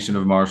foundation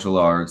of martial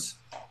arts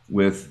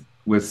with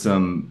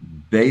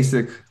some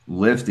basic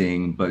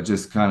lifting, but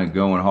just kind of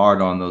going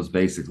hard on those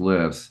basic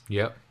lifts,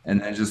 Yep. and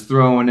then just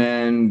throwing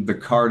in the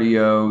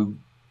cardio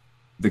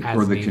or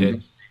As the needed.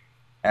 condition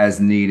as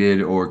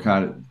needed or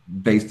kind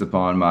of based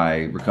upon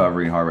my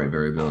recovery and heart rate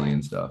variability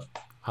and stuff.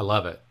 I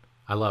love it.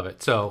 I love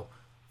it. So,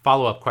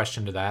 follow up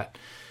question to that.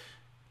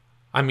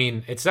 I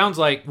mean, it sounds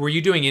like, were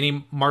you doing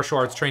any martial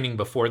arts training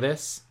before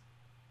this?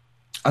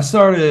 I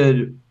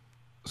started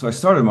I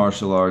started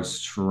martial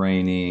arts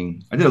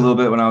training. I did a little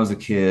bit when I was a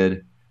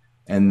kid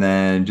and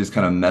then just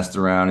kind of messed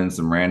around in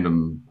some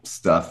random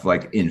stuff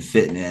like in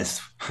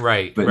fitness,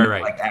 Right. but Right. not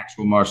Right. like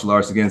actual martial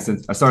arts again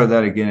since I started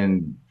that again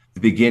in the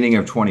beginning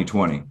of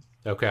 2020,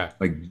 Okay.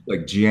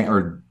 like Jan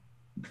or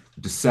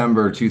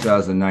December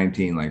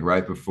 2019, like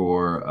right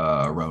before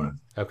Rona.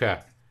 Okay.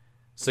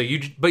 So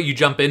but you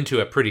jump into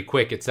it pretty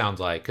quick. It sounds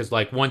like, because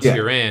like once Yeah.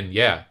 you're in,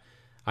 yeah.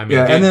 I mean,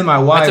 Yeah, and dude, then my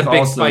that's a wife big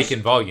also spike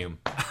in volume.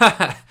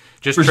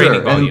 Just for training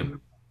sure.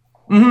 volume.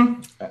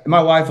 And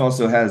my wife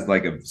also has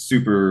like a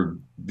super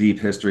deep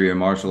history of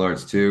martial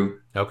arts too,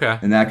 Okay.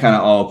 and that kind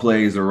of all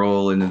plays a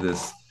role into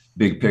this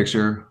big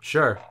picture,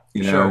 Sure.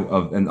 you know, Sure.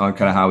 of and on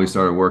kind of how we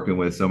started working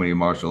with so many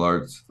martial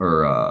arts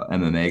or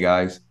MMA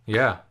guys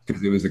Yeah.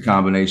 because it was a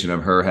combination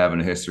of her having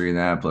a history in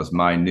that plus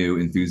my new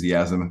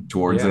enthusiasm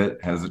towards Yeah. it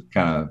has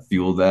kind of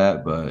fueled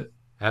that. But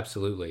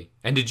Absolutely.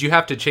 And did you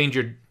have to change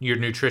your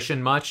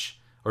nutrition much,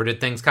 or did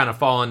things kind of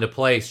fall into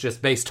place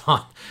just based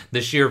on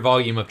the sheer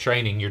volume of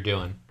training you're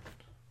doing?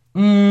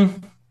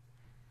 mm,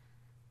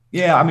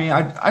 yeah, I mean,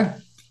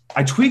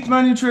 I tweaked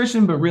my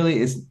nutrition, but really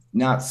it's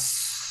not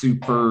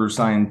super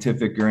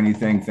scientific or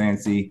anything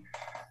fancy.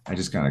 I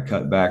just kind of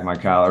cut back my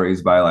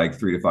calories by like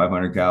 300 to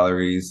 500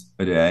 calories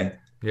a day.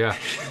 Yeah.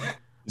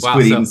 Just Wow.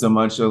 quit eating So so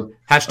much, so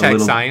a hashtag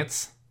little,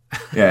 science.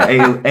 yeah,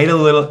 ate a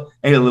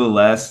little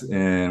less,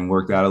 and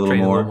worked out a little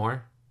Train a little more.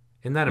 more.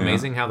 Isn't that Yeah,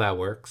 amazing how that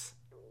works?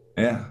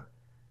 yeah,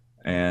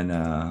 and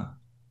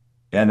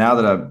yeah. Now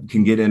that I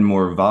can get in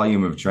more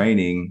volume of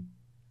training,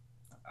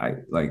 I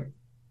like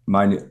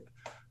my.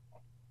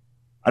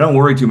 I don't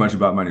worry too much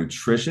about my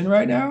nutrition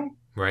right now.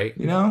 Right?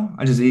 You know,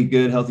 I just eat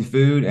good, healthy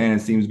food, and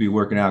it seems to be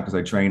working out because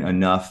I train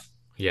enough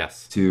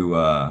Yes. to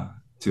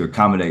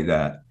accommodate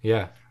that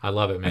Yeah. I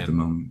love it, at the man.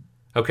 moment.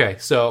 Okay.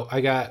 So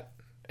I got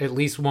at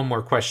least one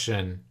more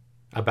question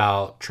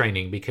about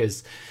training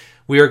because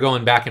we are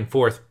going back and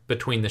forth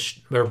between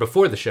or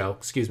before the show,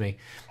 excuse me.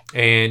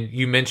 And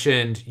you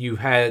mentioned you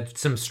had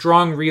some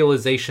strong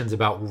realizations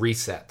about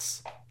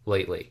resets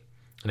lately.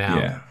 Now,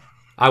 Yeah.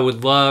 I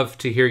would love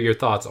to hear your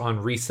thoughts on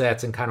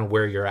resets and kind of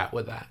where you're at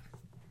with that.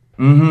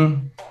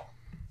 Mm-hmm.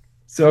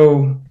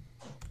 So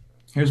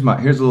here's a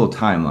little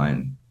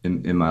timeline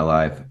in my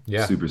life.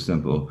 Yeah. Super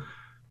simple.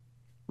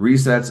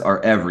 Resets are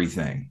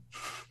everything.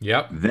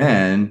 Yep.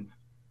 Then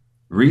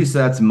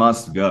resets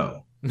must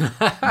go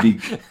Be-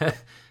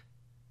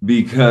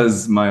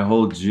 because my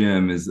whole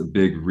gym is a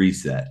big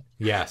reset.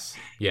 Yes.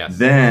 Yes.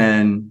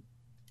 Then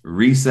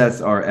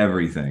resets are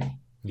everything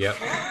Yep.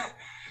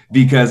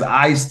 because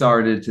I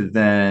started to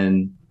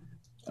then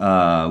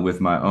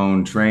with my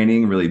own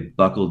training really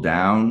buckle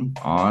down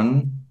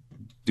on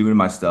doing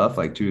my stuff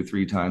like 2 to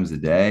 3 times a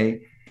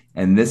day.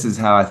 And this is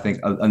how I think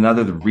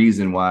another the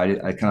reason why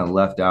I kind of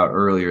left out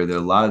earlier that a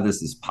lot of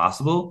this is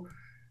possible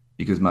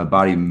because my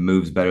body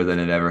moves better than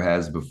it ever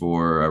has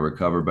before. I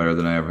recover better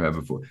than I ever have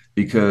before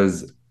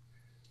because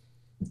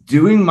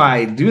doing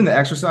the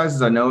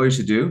exercises I know I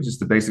should do, just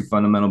the basic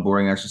fundamental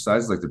boring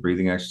exercises like the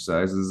breathing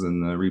exercises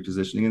and the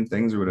repositioning and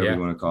things or whatever Yeah.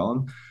 you want to call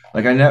them.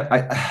 Like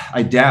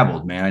I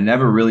dabbled, man. I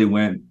never really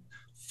went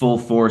full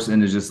force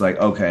into just like,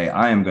 okay,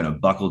 I am going to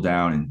buckle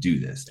down and do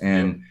this.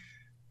 And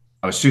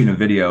I was shooting a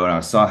video and I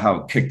saw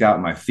how kicked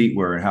out my feet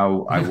were and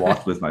how I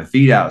walked with my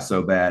feet out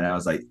so bad. And I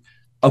was like,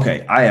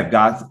 okay,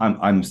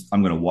 I'm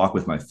going to walk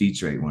with my feet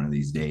straight one of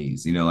these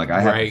days. You know, like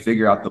I have to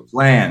figure out the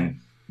plan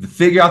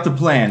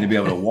to be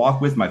able to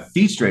walk with my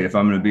feet straight if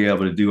I'm going to be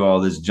able to do all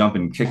this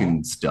jumping,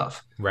 kicking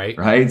stuff. Right.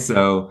 Right.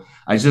 So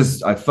I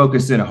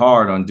focused in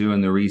hard on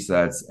doing the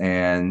resets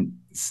and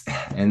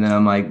then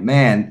I'm like,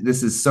 man,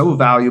 this is so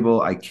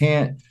valuable. I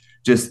can't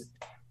just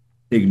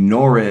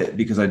ignore it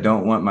because I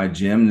don't want my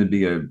gym to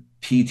be a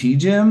PT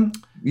gym,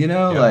 you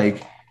know,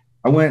 like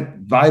I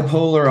went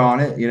bipolar on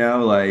it, you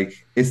know, like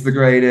it's the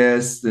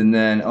greatest. And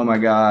then, oh my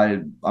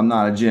God, I'm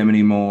not a gym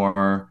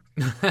anymore.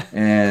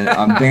 And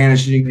I'm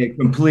banishing it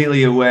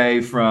completely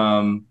away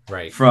from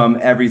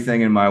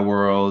everything in my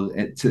world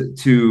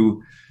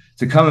to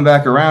coming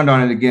back around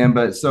on it again.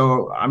 But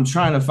so I'm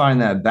trying to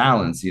find that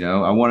balance, you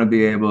know, I want to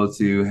be able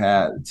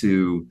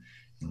to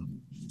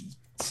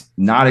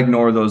not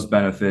ignore those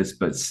benefits,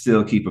 but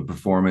still keep a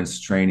performance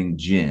training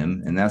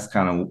gym. And that's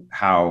kind of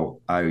how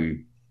I,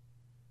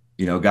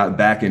 got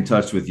back in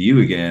touch with you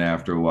again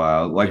after a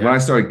while. Like when I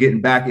started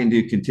getting back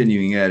into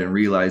continuing ed and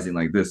realizing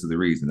like this is the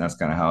reason, that's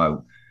kind of how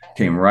I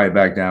came right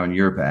back down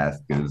your path.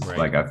 Because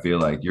like, I feel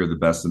like you're the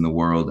best in the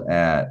world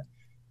at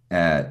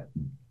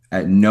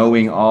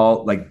knowing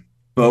all like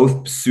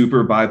both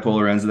super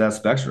bipolar ends of that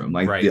spectrum,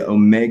 like the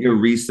omega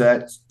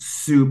reset,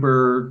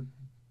 super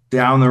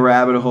down the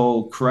rabbit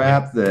hole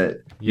crap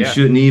that you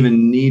shouldn't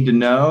even need to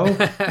know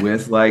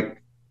with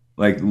like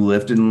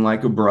lifting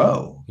like a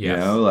bro,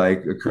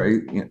 like a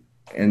crazy,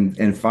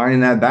 and finding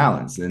that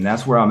balance. And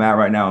that's where I'm at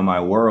right now in my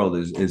world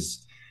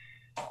is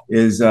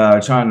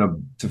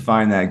trying to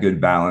find that good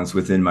balance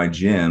within my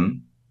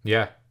gym.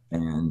 Yeah.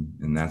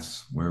 And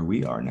that's where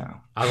we are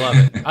now. I love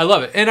it. I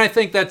love it. And I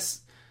think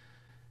it's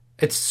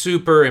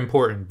super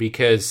important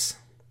because,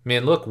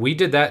 man, look, we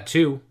did that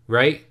too,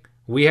 right?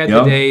 We had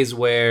the days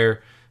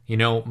where,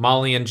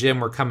 Molly and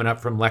Jim were coming up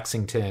from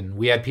Lexington.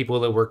 We had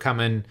people that were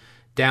coming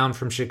down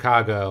from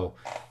Chicago.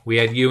 We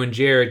had you and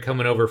Jared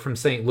coming over from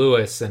St.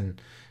 Louis. And,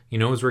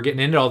 as we're getting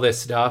into all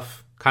this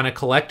stuff, kind of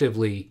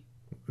collectively,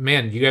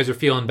 man, you guys are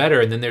feeling better.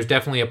 And then there's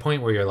definitely a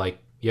point where you're like,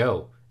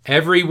 yo,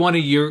 every one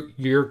of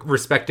your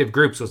respective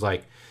groups was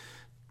like,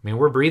 man,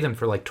 we're breathing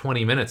for like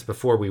 20 minutes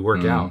before we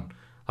work out.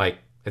 Like,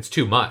 it's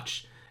too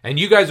much. And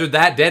you guys are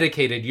that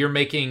dedicated. You're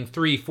making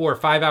 3, 4,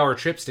 5 hour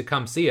trips to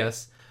come see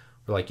us.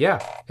 We're like, yeah,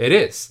 it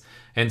is.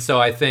 And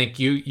so I think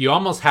you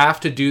almost have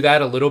to do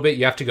that a little bit.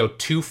 You have to go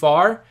too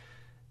far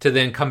to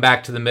then come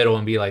back to the middle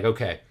and be like,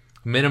 okay,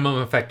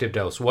 minimum effective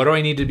dose. What do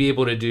I need to be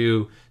able to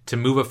do to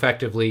move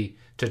effectively,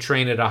 to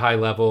train at a high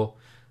level?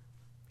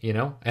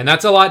 And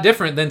that's a lot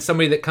different than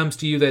somebody that comes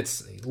to you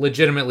that's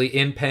legitimately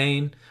in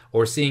pain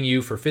or seeing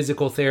you for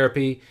physical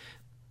therapy.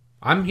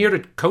 I'm here to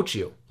coach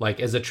you.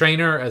 Like, as a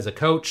trainer, as a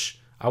coach,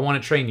 I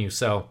want to train you.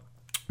 So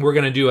we're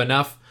going to do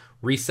enough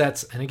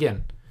resets. And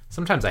again,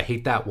 sometimes I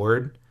hate that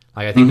word.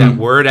 Like, I think that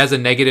word has a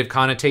negative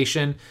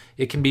connotation.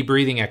 It can be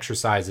breathing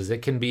exercises.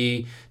 It can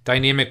be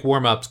dynamic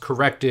warm-ups,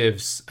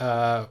 correctives,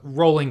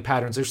 rolling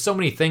patterns. There's so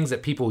many things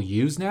that people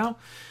use now.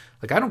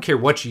 Like, I don't care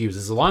what you use.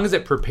 As long as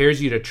it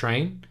prepares you to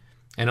train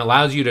and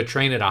allows you to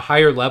train at a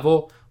higher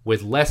level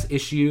with less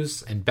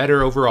issues and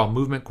better overall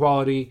movement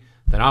quality,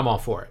 then I'm all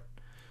for it.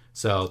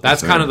 So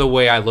that's kind of the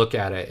way I look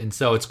at it. And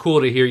so it's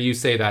cool to hear you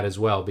say that as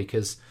well,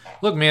 because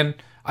look, man,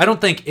 I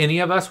don't think any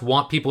of us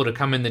want people to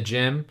come in the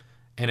gym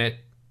and it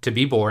to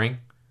be boring,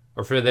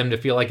 or for them to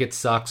feel like it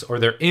sucks, or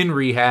they're in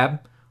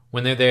rehab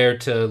when they're there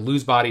to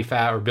lose body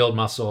fat or build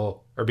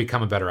muscle or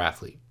become a better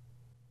athlete.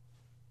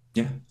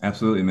 Yeah,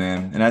 absolutely,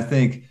 man. And I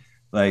think,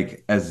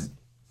 like, as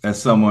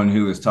someone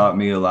who has taught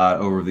me a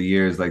lot over the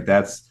years, like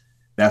that's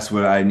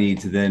what I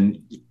need to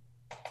then,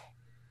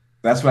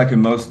 that's what I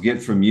can most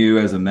get from you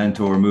as a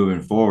mentor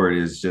moving forward,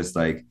 is just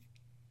like,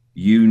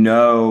 you've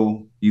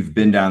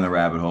been down the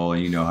rabbit hole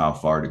and you know how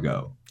far to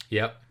go.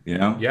 Yep.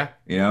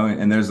 Yeah.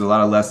 And there's a lot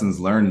of lessons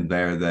learned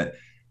there that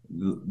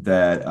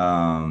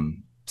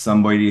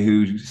somebody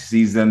who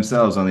sees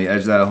themselves on the edge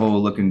of that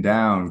hole looking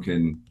down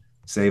can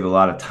save a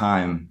lot of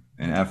time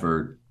and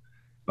effort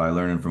by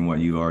learning from what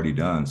you've already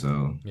done.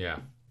 So yeah.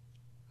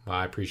 Well,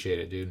 I appreciate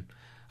it, dude.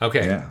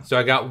 Okay. Yeah. So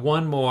I got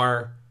one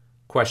more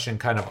question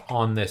kind of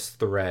on this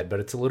thread, but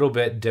it's a little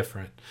bit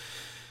different.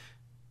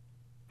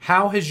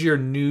 How has your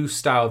new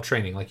style of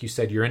training, like you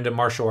said, you're into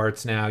martial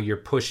arts now, you're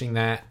pushing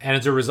that, and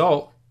as a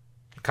result,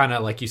 kind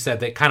of like you said,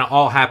 they kind of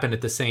all happened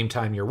at the same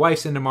time. Your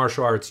wife's into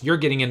martial arts, you're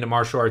getting into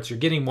martial arts, you're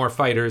getting more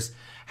fighters.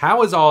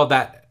 How has all of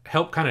that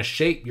helped kind of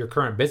shape your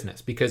current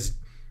business? Because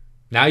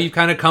now you've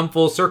kind of come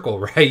full circle,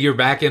 right? You're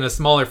back in a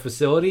smaller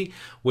facility,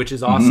 which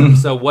is awesome.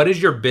 So what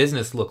does your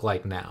business look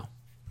like now?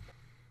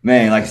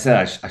 Man, like I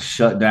said, I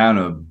shut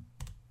down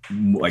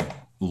a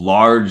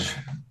larger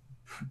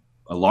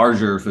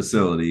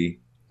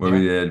facility where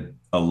we did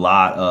a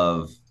lot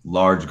of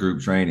large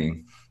group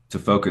training to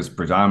focus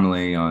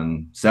predominantly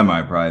on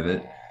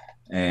semi-private.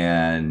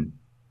 And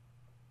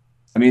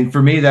I mean,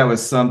 for me, that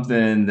was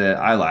something that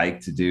I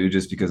like to do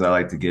just because I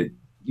like to get,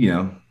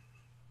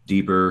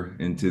 deeper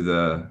into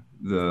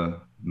the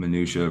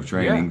minutia of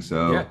training.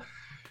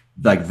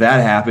 Like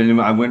that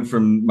happened. I went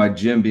from my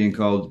gym being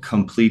called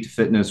Complete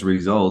Fitness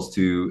Results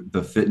to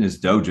the Fitness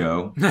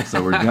Dojo.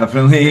 So we're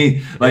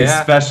definitely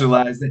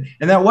specialized.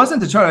 And that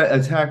wasn't to try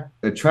to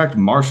attract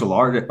martial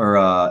art or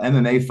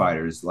MMA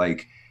fighters.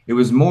 Like, it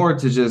was more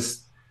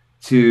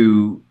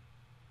to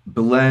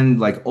blend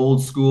like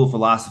old school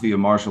philosophy of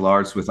martial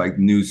arts with like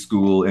new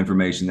school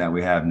information that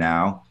we have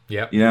now.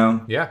 Yeah.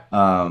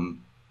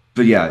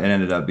 But yeah, it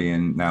ended up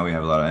being, now we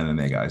have a lot of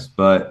MMA guys.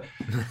 But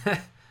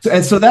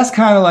and so that's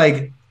kind of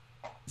like,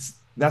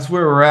 that's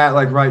where we're at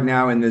like right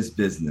now in this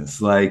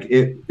business. Like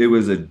it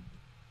was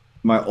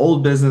my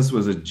old business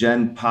was a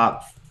Gen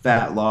Pop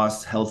fat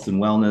loss health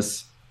and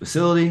wellness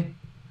facility.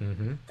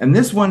 And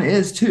this one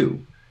is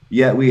too.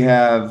 Yet we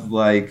have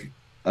like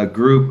a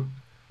group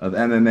of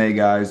MMA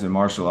guys and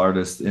martial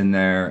artists in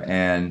there.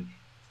 And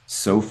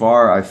so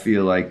far I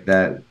feel like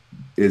that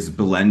is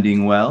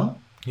blending well.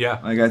 Yeah.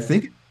 Like I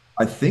think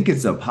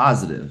it's a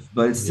positive,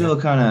 but it's still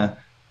kind of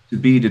to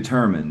be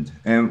determined.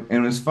 And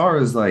as far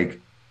as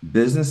like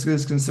business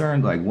is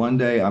concerned, like one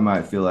day I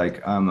might feel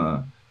like I'm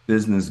a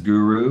business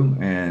guru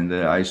and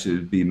that I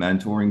should be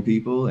mentoring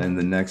people, and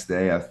the next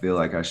day I feel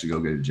like I should go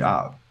get a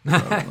job. So,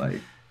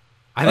 like,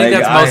 I think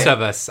that's most of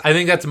us. I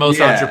think that's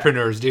most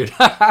entrepreneurs, dude.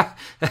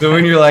 So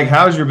when you're like,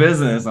 "How's your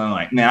business?" I'm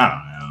like, "Nah,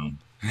 I don't know."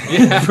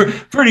 Yeah.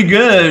 pretty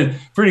good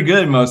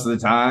most of the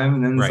time.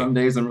 And then some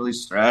days I'm really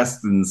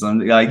stressed, and some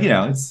like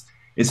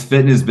it's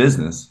fitness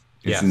business.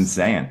 It's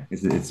insane.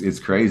 It's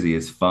crazy.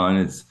 It's fun.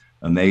 It's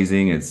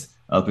amazing. It's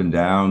up and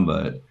down.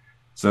 But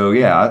so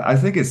I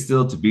think it's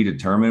still to be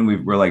determined.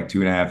 We're like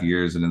 2.5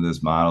 years into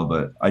this model,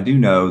 but I do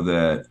know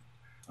that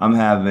I'm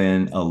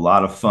having a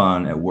lot of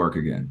fun at work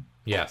again.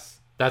 Yes,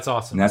 that's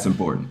awesome. And that's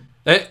important.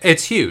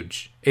 It's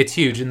huge. It's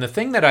huge. And the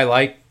thing that I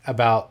like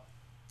about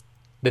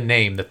the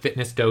name, the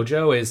Fitness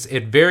Dojo, is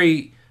it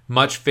very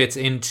much fits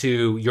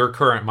into your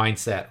current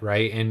mindset,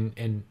 right?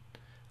 And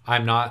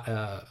I'm not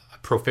a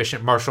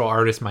proficient martial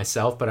artist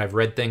myself, but I've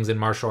read things in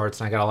martial arts,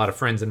 and I got a lot of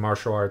friends in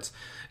martial arts,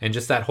 and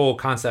just that whole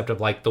concept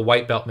of like the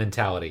white belt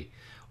mentality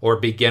or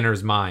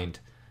beginner's mind.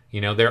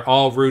 They're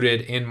all rooted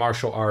in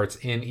martial arts,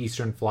 in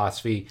Eastern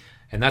philosophy,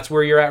 and that's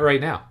where you're at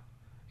right now.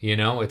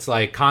 It's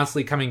like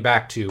constantly coming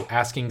back to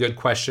asking good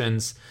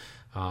questions,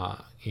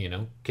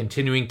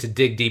 continuing to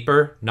dig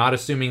deeper, not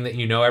assuming that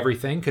you know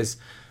everything. Because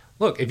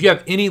look, if you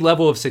have any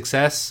level of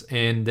success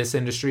in this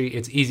industry,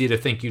 it's easy to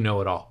think you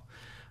know it all.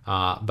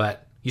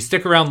 But you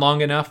stick around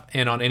long enough,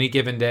 and on any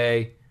given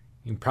day,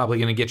 you're probably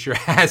going to get your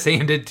ass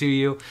handed to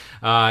you.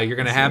 You're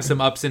going to have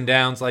some ups and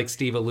downs like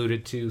Steve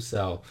alluded to.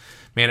 So,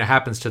 man, it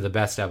happens to the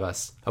best of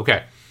us.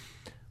 Okay.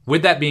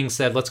 With that being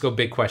said, let's go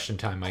big question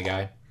time, my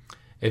guy.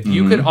 If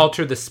you could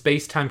alter the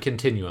space-time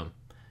continuum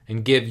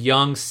and give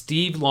young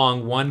Steve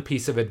Long one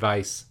piece of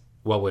advice,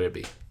 what would it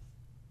be?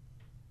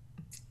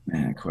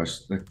 Man,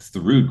 it's the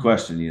rude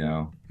question,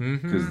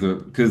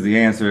 because the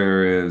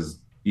answer is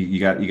you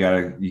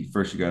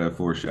gotta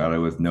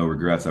foreshadow with no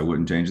regrets. I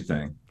wouldn't change a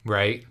thing.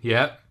 Right.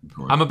 Yep.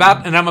 I'm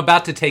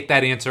about to take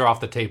that answer off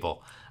the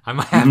table. I'm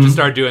gonna have to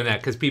start doing that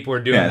because people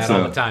are doing that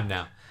all the time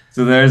now.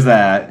 So there's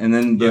that, and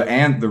then the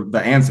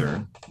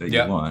answer that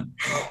you want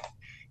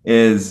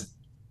is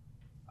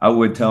I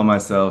would tell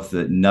myself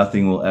that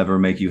nothing will ever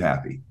make you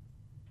happy,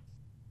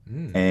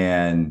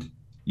 and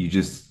you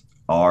just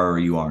are or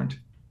you aren't.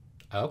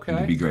 Okay.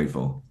 And be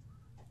grateful.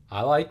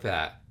 I like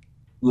that.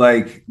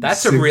 Like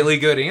that's a really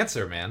good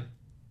answer, man.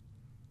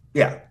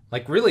 Yeah.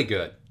 Like really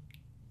good.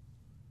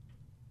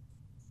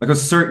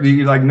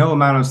 Like no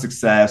amount of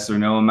success or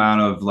no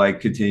amount of like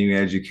continuing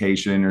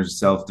education or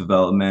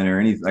self-development or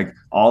anything, like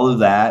all of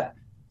that,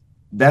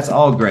 that's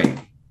all great.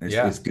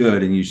 It's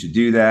good, and you should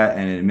do that,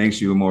 and it makes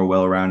you a more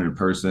well-rounded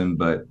person,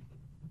 but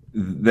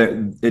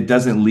it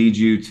doesn't lead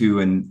you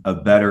to a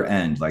better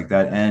end. Like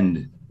that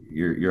end,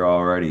 you're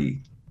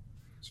already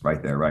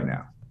right there right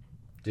now.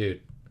 Dude,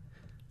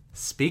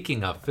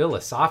 speaking of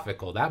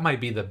philosophical, that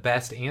might be the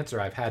best answer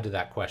I've had to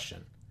that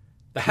question.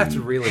 That's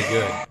really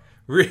good.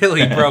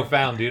 Really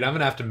profound, dude. I'm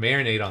going to have to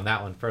marinate on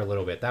that one for a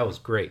little bit. That was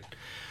great.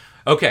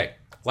 Okay,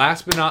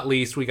 last but not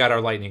least, we got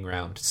our lightning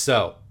round.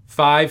 So,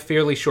 5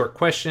 fairly short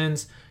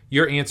questions.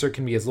 Your answer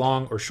can be as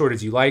long or short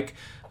as you like.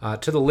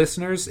 To the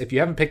listeners, if you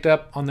haven't picked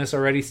up on this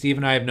already, Steve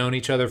and I have known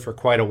each other for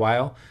quite a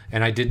while,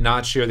 and I did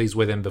not share these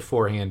with him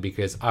beforehand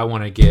because I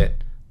want to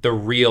get the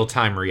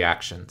real-time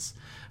reactions.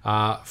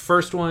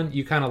 First one,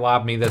 you kind of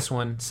lobbed me this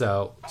one.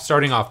 So,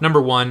 starting off,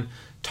 number 1,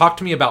 talk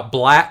to me about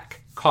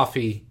black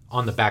coffee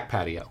on the back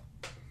patio.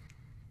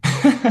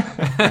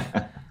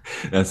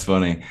 That's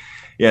funny.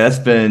 Yeah, that's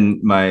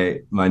been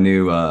my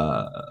new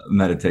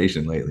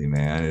meditation lately,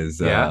 man.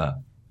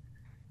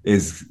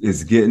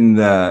 Is getting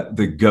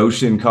the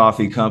Goshen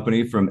Coffee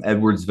Company from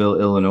Edwardsville,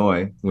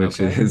 Illinois, which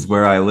is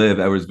where I live.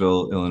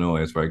 Edwardsville,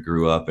 Illinois is where I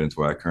grew up, and it's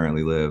where I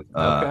currently live.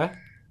 I've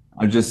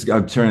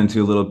turned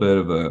into a little bit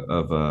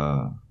of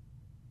a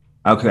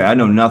okay, I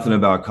know nothing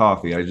about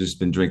coffee. I've just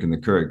been drinking the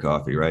Keurig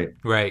coffee, right?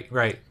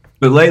 Right.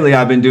 But lately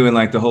I've been doing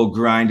like the whole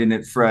grinding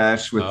it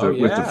fresh with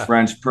with the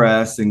French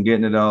press and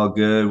getting it all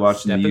good,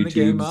 watching Stepping the the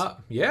game YouTubes.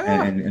 up.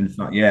 Yeah.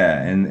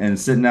 And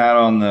sitting out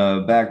on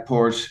the back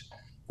porch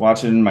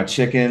watching my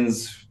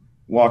chickens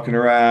walking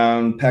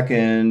around,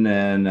 pecking,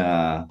 and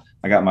I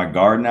got my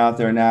garden out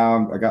there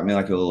now. I got me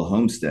like a little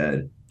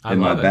homestead in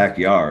my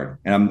backyard.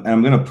 And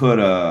I'm gonna put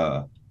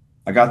I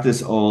got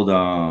this old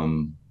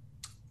like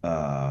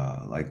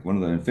one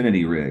of the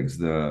infinity rigs,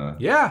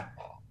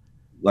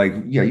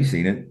 you've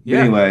seen it. Yeah.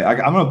 Anyway,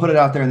 I'm gonna put it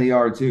out there in the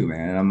yard too,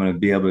 man. I'm gonna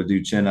be able to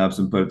do chin ups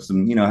and put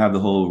some, have the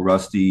whole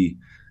rusty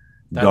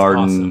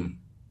garden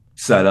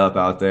set up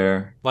out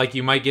there. Like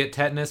you might get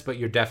tetanus, but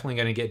you're definitely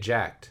gonna get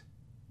jacked.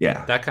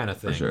 Yeah, that kind of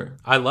thing. For sure.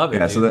 I love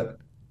it.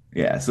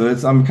 Yeah, so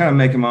I'm kind of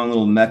making my own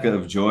little mecca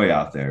of joy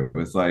out there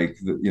with like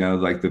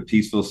the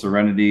peaceful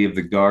serenity of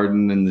the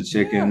garden and the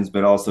chickens,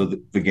 but also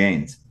the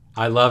gains.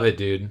 I love it,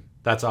 dude.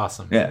 That's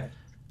awesome. Yeah.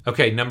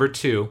 Okay, number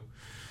 2.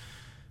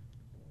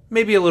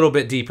 Maybe a little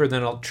bit deeper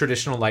than a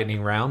traditional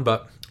lightning round,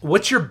 but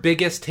what's your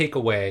biggest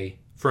takeaway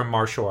from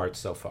martial arts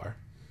so far?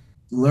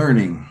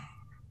 Learning.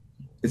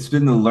 It's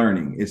been the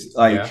learning. It's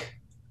like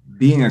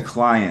being a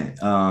client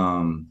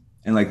and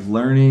like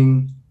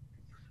learning.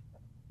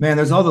 Man,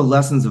 there's all the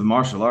lessons of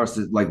martial arts,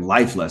 like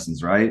life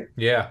lessons, right?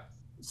 Yeah.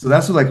 So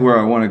that's where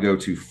I want to go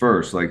to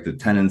first, like the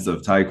tenets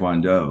of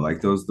Taekwondo,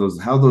 like those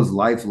how those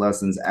life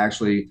lessons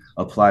actually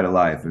apply to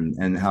life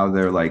and how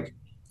they're like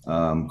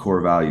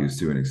core values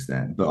to an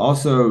extent, but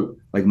also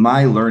like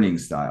my learning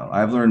style.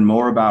 I've learned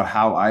more about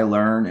how I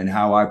learn and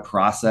how I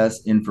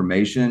process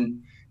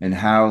information and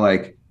how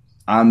like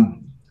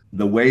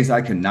the ways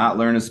I cannot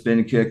learn a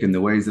spin kick and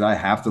the ways that I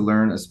have to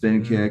learn a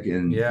spin kick.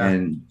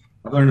 And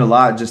I've learned a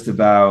lot just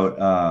about,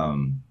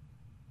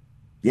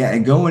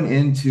 and going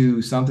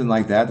into something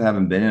like that I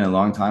haven't been in a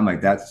long time,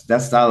 like that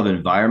style of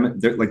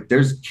environment,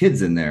 there's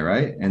kids in there,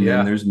 right? And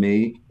then there's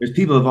me, there's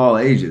people of all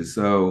ages.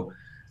 So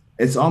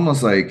it's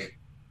almost like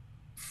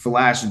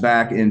flashed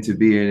back into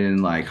being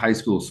in like high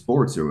school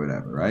sports or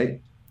whatever,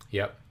 right?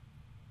 Yep.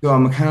 So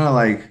I'm kind of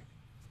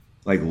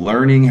like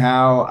learning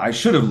how I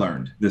should have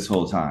learned this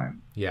whole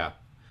time. Yeah.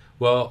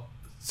 Well,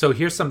 so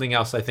here's something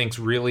else I think is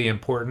really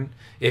important.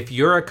 If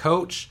you're a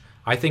coach,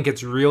 I think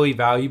it's really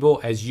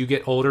valuable as you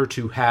get older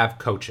to have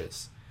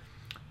coaches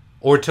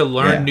or to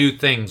learn new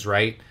things,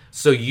 right?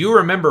 So you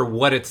remember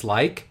what it's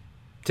like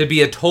to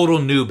be a total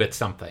noob at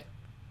something.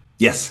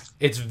 Yes.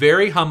 It's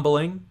very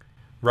humbling,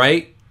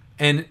 right?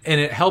 and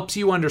it helps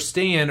you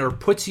understand or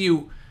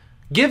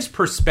gives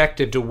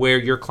perspective to where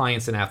your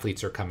clients and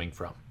athletes are coming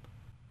from,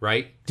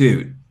 right?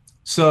 Dude,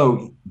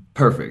 so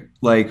perfect.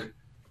 Like,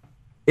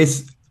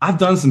 I've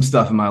done some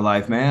stuff in my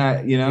life,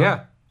 man.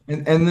 Yeah.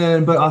 And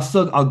then, but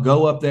I'll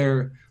go up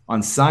there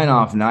on sign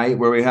off night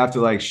where we have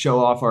to like show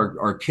off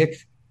our kick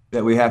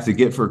that we have to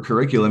get for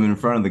curriculum in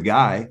front of the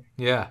guy.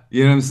 Yeah.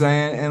 You know what I'm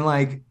saying? And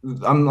like,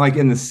 I'm like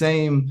in the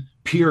same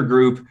peer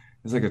group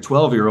as like a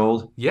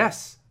 12-year-old.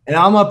 Yes. And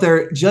I'm up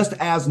there just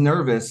as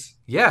nervous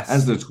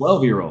as the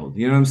 12-year-old.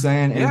 You know what I'm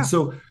saying? Yeah. And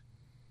so,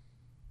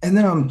 and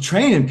then I'm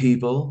training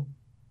people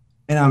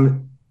and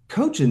I'm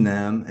coaching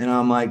them. And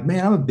I'm like,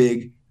 man, I'm a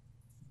big,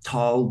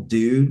 tall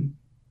dude.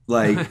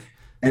 Like,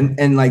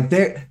 and like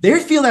they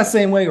feel that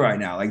same way right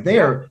now. Like they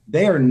are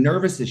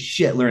nervous as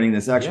shit learning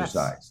this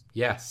exercise.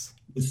 Yes.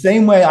 The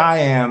same way I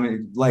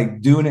am,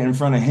 like doing it in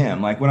front of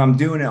him. Like when I'm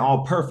doing it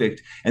all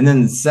perfect, and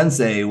then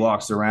sensei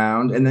walks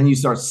around, and then you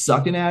start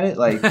sucking at it.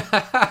 Like,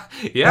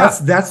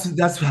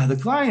 that's how the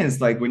clients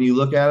like when you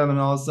look at them, and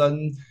all of a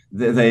sudden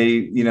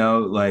they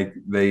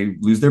they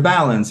lose their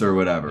balance or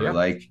whatever. Yeah.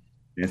 Like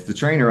it's the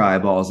trainer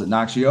eyeballs that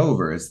knocks you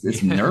over.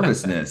 It's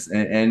nervousness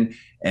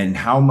and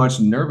how much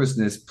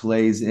nervousness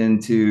plays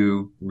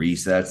into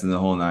resets and the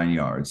whole 9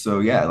 yards. So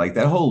yeah, like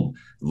that whole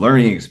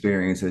learning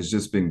experience has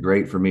just been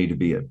great for me to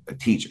be a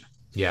teacher.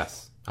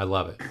 Yes, I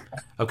love it.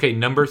 Okay,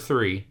 number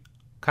 3.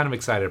 Kind of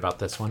excited about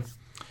this one.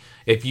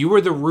 If you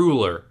were the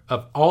ruler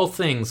of all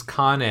things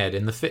Con Ed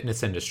in the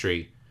fitness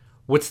industry,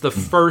 what's the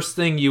first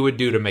thing you would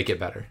do to make it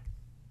better?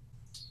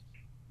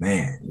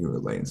 Man, you were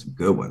laying some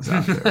good ones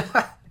out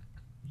there.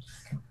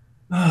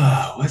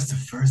 What's the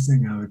first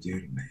thing I would do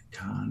to make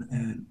Con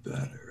Ed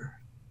better?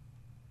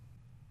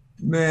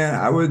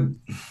 Man,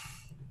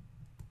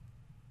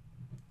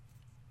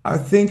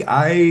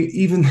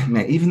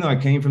 even though I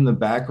came from the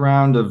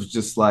background of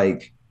just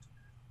like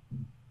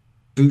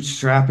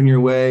bootstrapping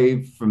your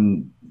way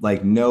from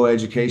like no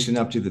education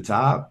up to the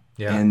top,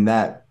 and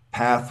that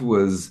path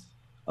was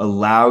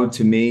allowed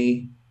to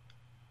me,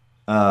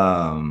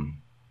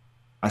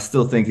 I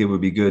still think it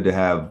would be good to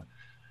have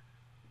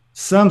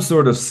some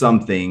sort of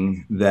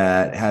something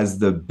that has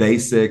the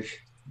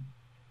basic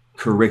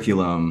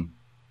curriculum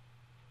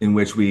in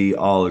which we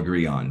all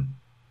agree on.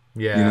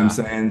 Yeah. You know what I'm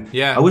saying?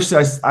 Yeah. I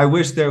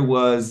wish there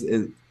was,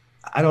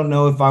 I don't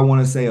know if I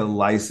want to say a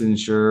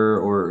licensure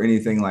or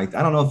anything like that.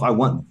 I don't know if I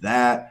want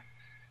that.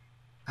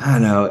 I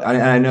don't know.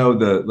 I know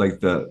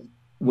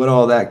what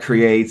all that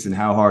creates and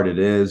how hard it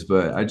is,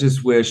 but I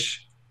just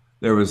wish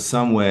there was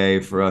some way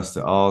for us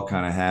to all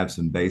kind of have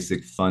some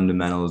basic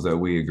fundamentals that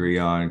we agree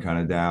on and kind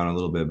of down a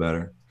little bit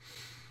better.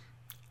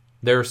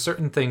 There are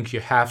certain things you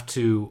have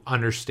to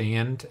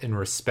understand and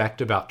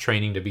respect about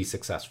training to be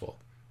successful,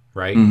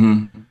 right?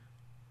 Mm-hmm.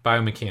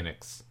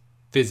 Biomechanics,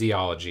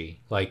 physiology,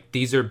 like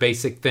these are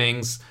basic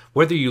things.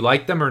 Whether you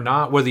like them or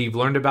not, whether you've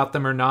learned about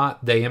them or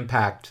not, they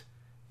impact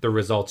the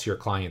results your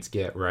clients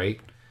get, right?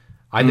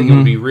 I think it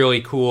would be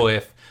really cool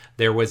if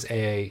there was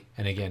and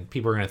again,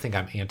 people are going to think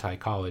I'm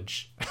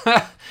anti-college,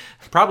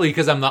 probably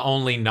because I'm the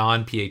only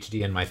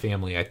non-PhD in my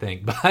family, I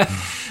think.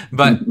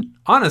 But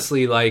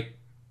honestly, like,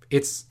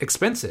 it's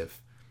expensive.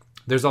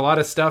 There's a lot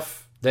of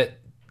stuff that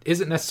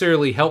isn't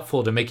necessarily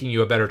helpful to making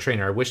you a better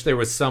trainer. I wish there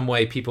was some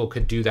way people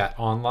could do that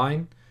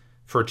online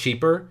for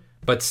cheaper,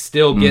 but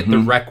still get the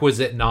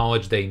requisite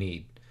knowledge they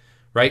need,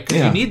 right?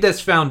 Because you need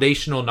this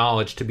foundational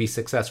knowledge to be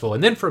successful.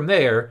 And then from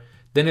there,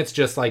 then it's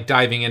just like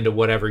diving into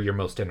whatever you're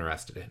most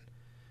interested in.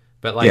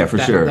 But like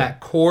that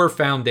core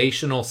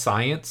foundational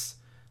science,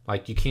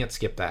 like you can't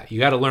skip that. You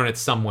got to learn it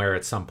somewhere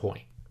at some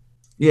point.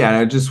 Yeah, and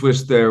I just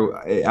wish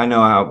I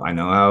know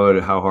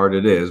how hard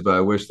it is, but I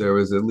wish there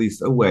was at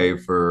least a way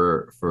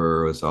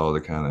for us all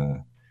to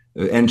kind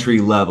of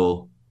entry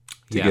level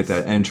get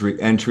that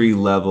entry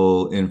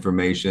level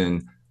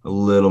information a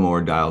little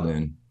more dialed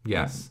in.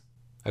 Yes.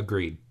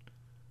 Agreed.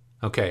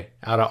 Okay,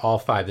 out of all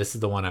 5, this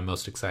is the one I'm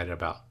most excited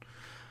about.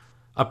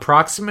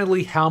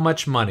 Approximately how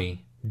much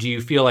money do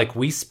you feel like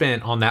we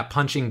spent on that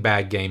punching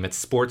bag game at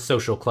Sports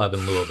Social Club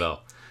in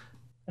Louisville?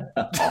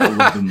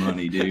 All of the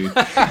money, dude.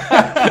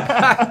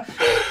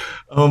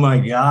 Oh my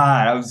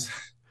God.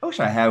 I wish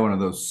I had one of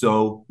those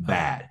so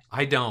bad.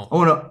 I don't.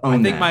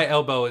 I think my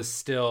elbow is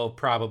still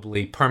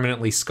probably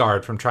permanently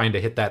scarred from trying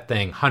to hit that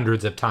thing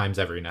hundreds of times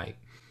every night.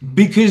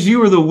 Because you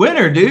were the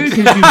winner, dude.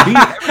 Because you beat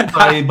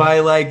everybody by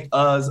like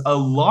a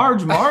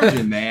large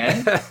margin,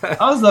 man.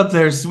 I was up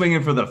there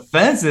swinging for the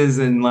fences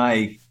and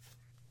like,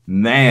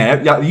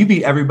 man, you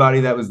beat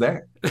everybody that was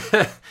there.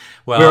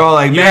 Well, we're all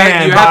like,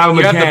 man, you have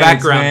the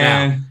background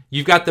man. Now.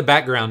 You've got the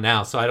background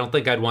now, so I don't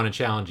think I'd want to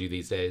challenge you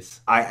these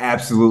days. I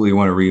absolutely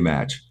want a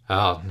rematch.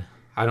 Oh,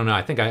 I don't know.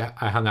 I think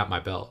I hung out my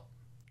belt.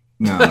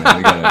 No,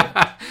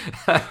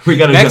 we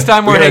got Next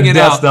time we're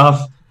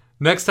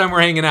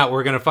hanging out,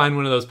 we're going to find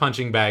one of those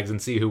punching bags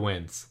and see who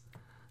wins.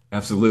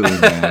 Absolutely,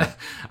 man.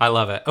 I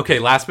love it. Okay,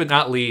 last but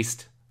not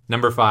least,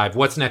 number 5.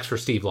 What's next for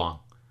Steve Long?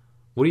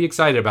 What are you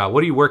excited about?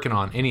 What are you working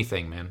on?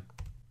 Anything, man?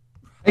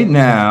 Right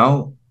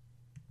now,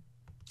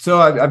 So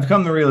I've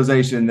come to the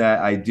realization that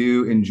I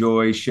do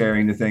enjoy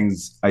sharing the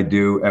things I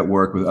do at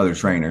work with other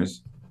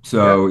trainers. Okay.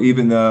 So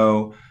even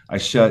though I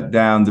shut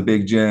down the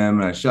big gym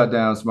and I shut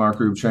down smart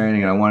group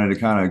training and I wanted to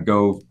kind of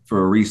go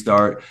for a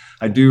restart,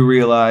 I do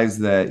realize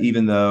that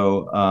even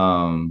though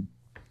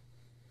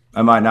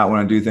I might not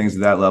want to do things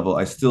at that level,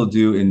 I still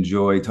do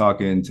enjoy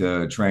talking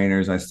to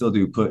trainers. I still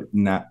do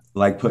putting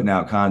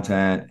out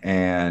content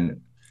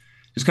and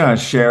just kind of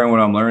sharing what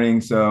I'm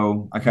learning.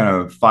 So I kind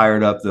of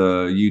fired up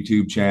the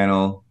YouTube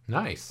channel,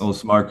 Nice. old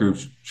smart group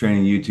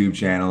training YouTube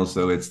channel.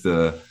 So it's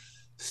the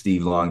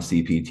Steve Long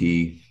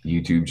CPT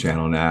YouTube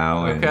channel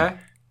now. Okay.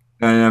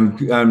 And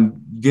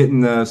I'm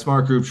getting the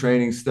smart group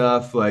training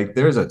stuff. Like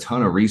there's a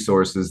ton of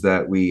resources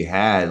that we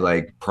had,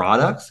 like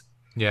products.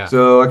 Yeah.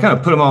 So I kind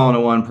of put them all into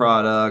one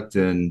product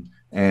and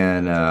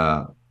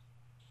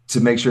to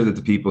make sure that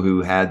the people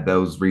who had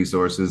those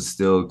resources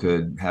still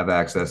could have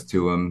access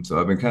to them. So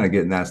I've been kind of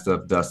getting that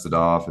stuff dusted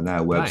off and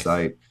that Nice.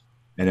 website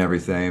and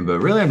everything.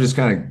 But really, I'm just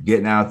kind of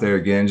getting out there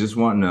again, just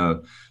wanting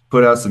to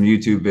put out some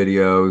YouTube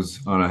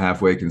videos on a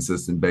halfway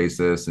consistent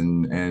basis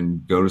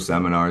and go to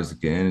seminars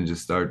again and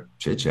just start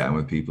chit chatting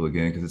with people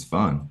again because it's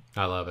fun.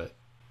 I love it.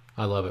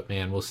 I love it,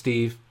 man. Well,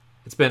 Steve,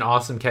 it's been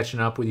awesome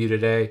catching up with you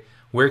today.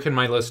 Where can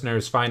my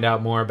listeners find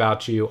out more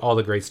about you, all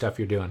the great stuff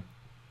you're doing?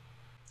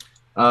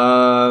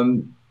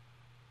 Um,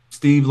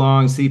 Steve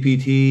Long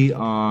CPT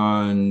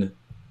on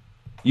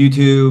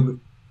YouTube,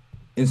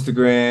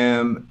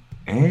 Instagram,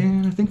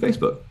 and I think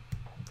Facebook.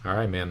 All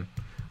right, man.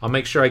 I'll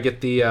make sure I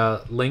get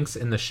the links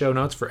in the show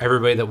notes for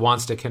everybody that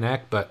wants to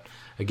connect. But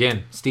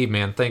again, Steve,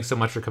 man, thanks so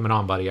much for coming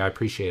on, buddy. I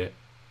appreciate it.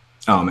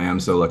 Oh man, I'm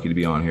so lucky to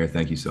be on here.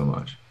 Thank you so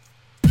much.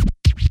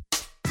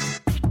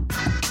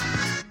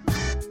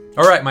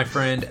 All right, my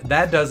friend,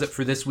 that does it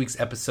for this week's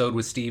episode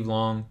with Steve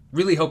Long.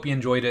 Really hope you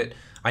enjoyed it.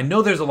 I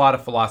know there's a lot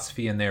of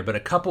philosophy in there, but a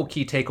couple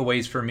key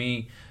takeaways for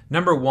me.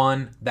 Number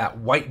one, that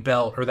white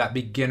belt or that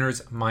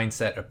beginner's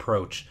mindset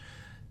approach.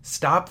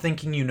 Stop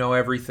thinking you know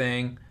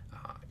everything.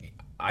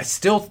 I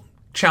still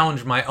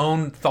challenge my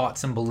own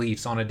thoughts and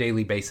beliefs on a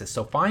daily basis.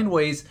 So find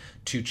ways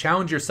to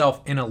challenge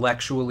yourself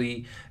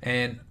intellectually.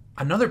 And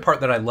another part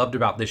that I loved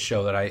about this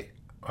show that I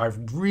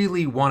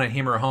really want to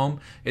hammer home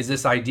is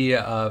this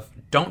idea of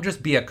don't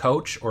just be a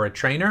coach or a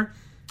trainer.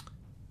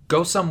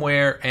 Go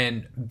somewhere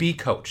and be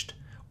coached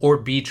or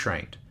be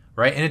trained,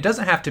 right? And it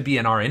doesn't have to be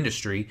in our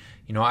industry.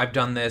 You know, I've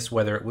done this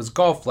whether it was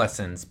golf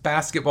lessons,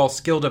 basketball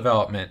skill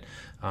development,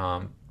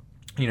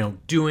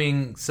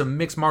 doing some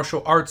mixed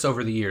martial arts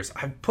over the years.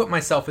 I've put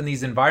myself in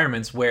these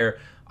environments where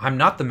I'm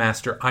not the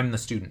master, I'm the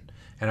student.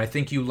 And I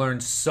think you learn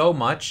so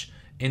much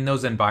in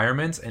those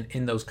environments and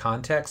in those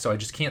contexts. So I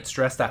just can't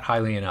stress that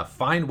highly enough.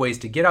 Find ways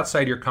to get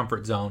outside your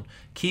comfort zone,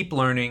 keep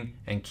learning,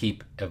 and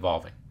keep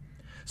evolving.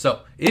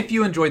 So if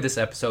you enjoyed this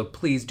episode,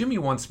 please do me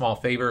one small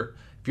favor.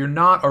 If you're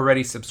not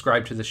already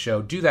subscribed to the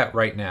show, do that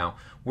right now.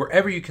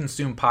 Wherever you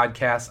consume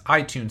podcasts,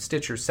 iTunes,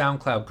 Stitcher,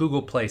 SoundCloud,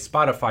 Google Play,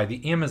 Spotify,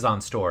 the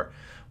Amazon store,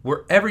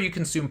 wherever you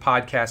consume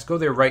podcasts, go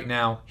there right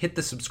now, hit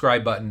the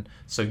subscribe button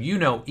so you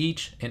know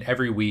each and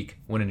every week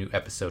when a new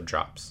episode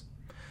drops.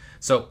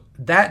 So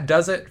that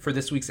does it for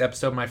this week's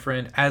episode, my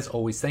friend. As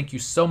always, thank you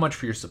so much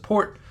for your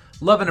support.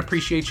 Love and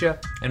appreciate you,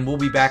 and we'll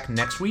be back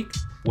next week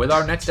with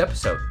our next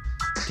episode.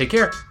 Take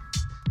care.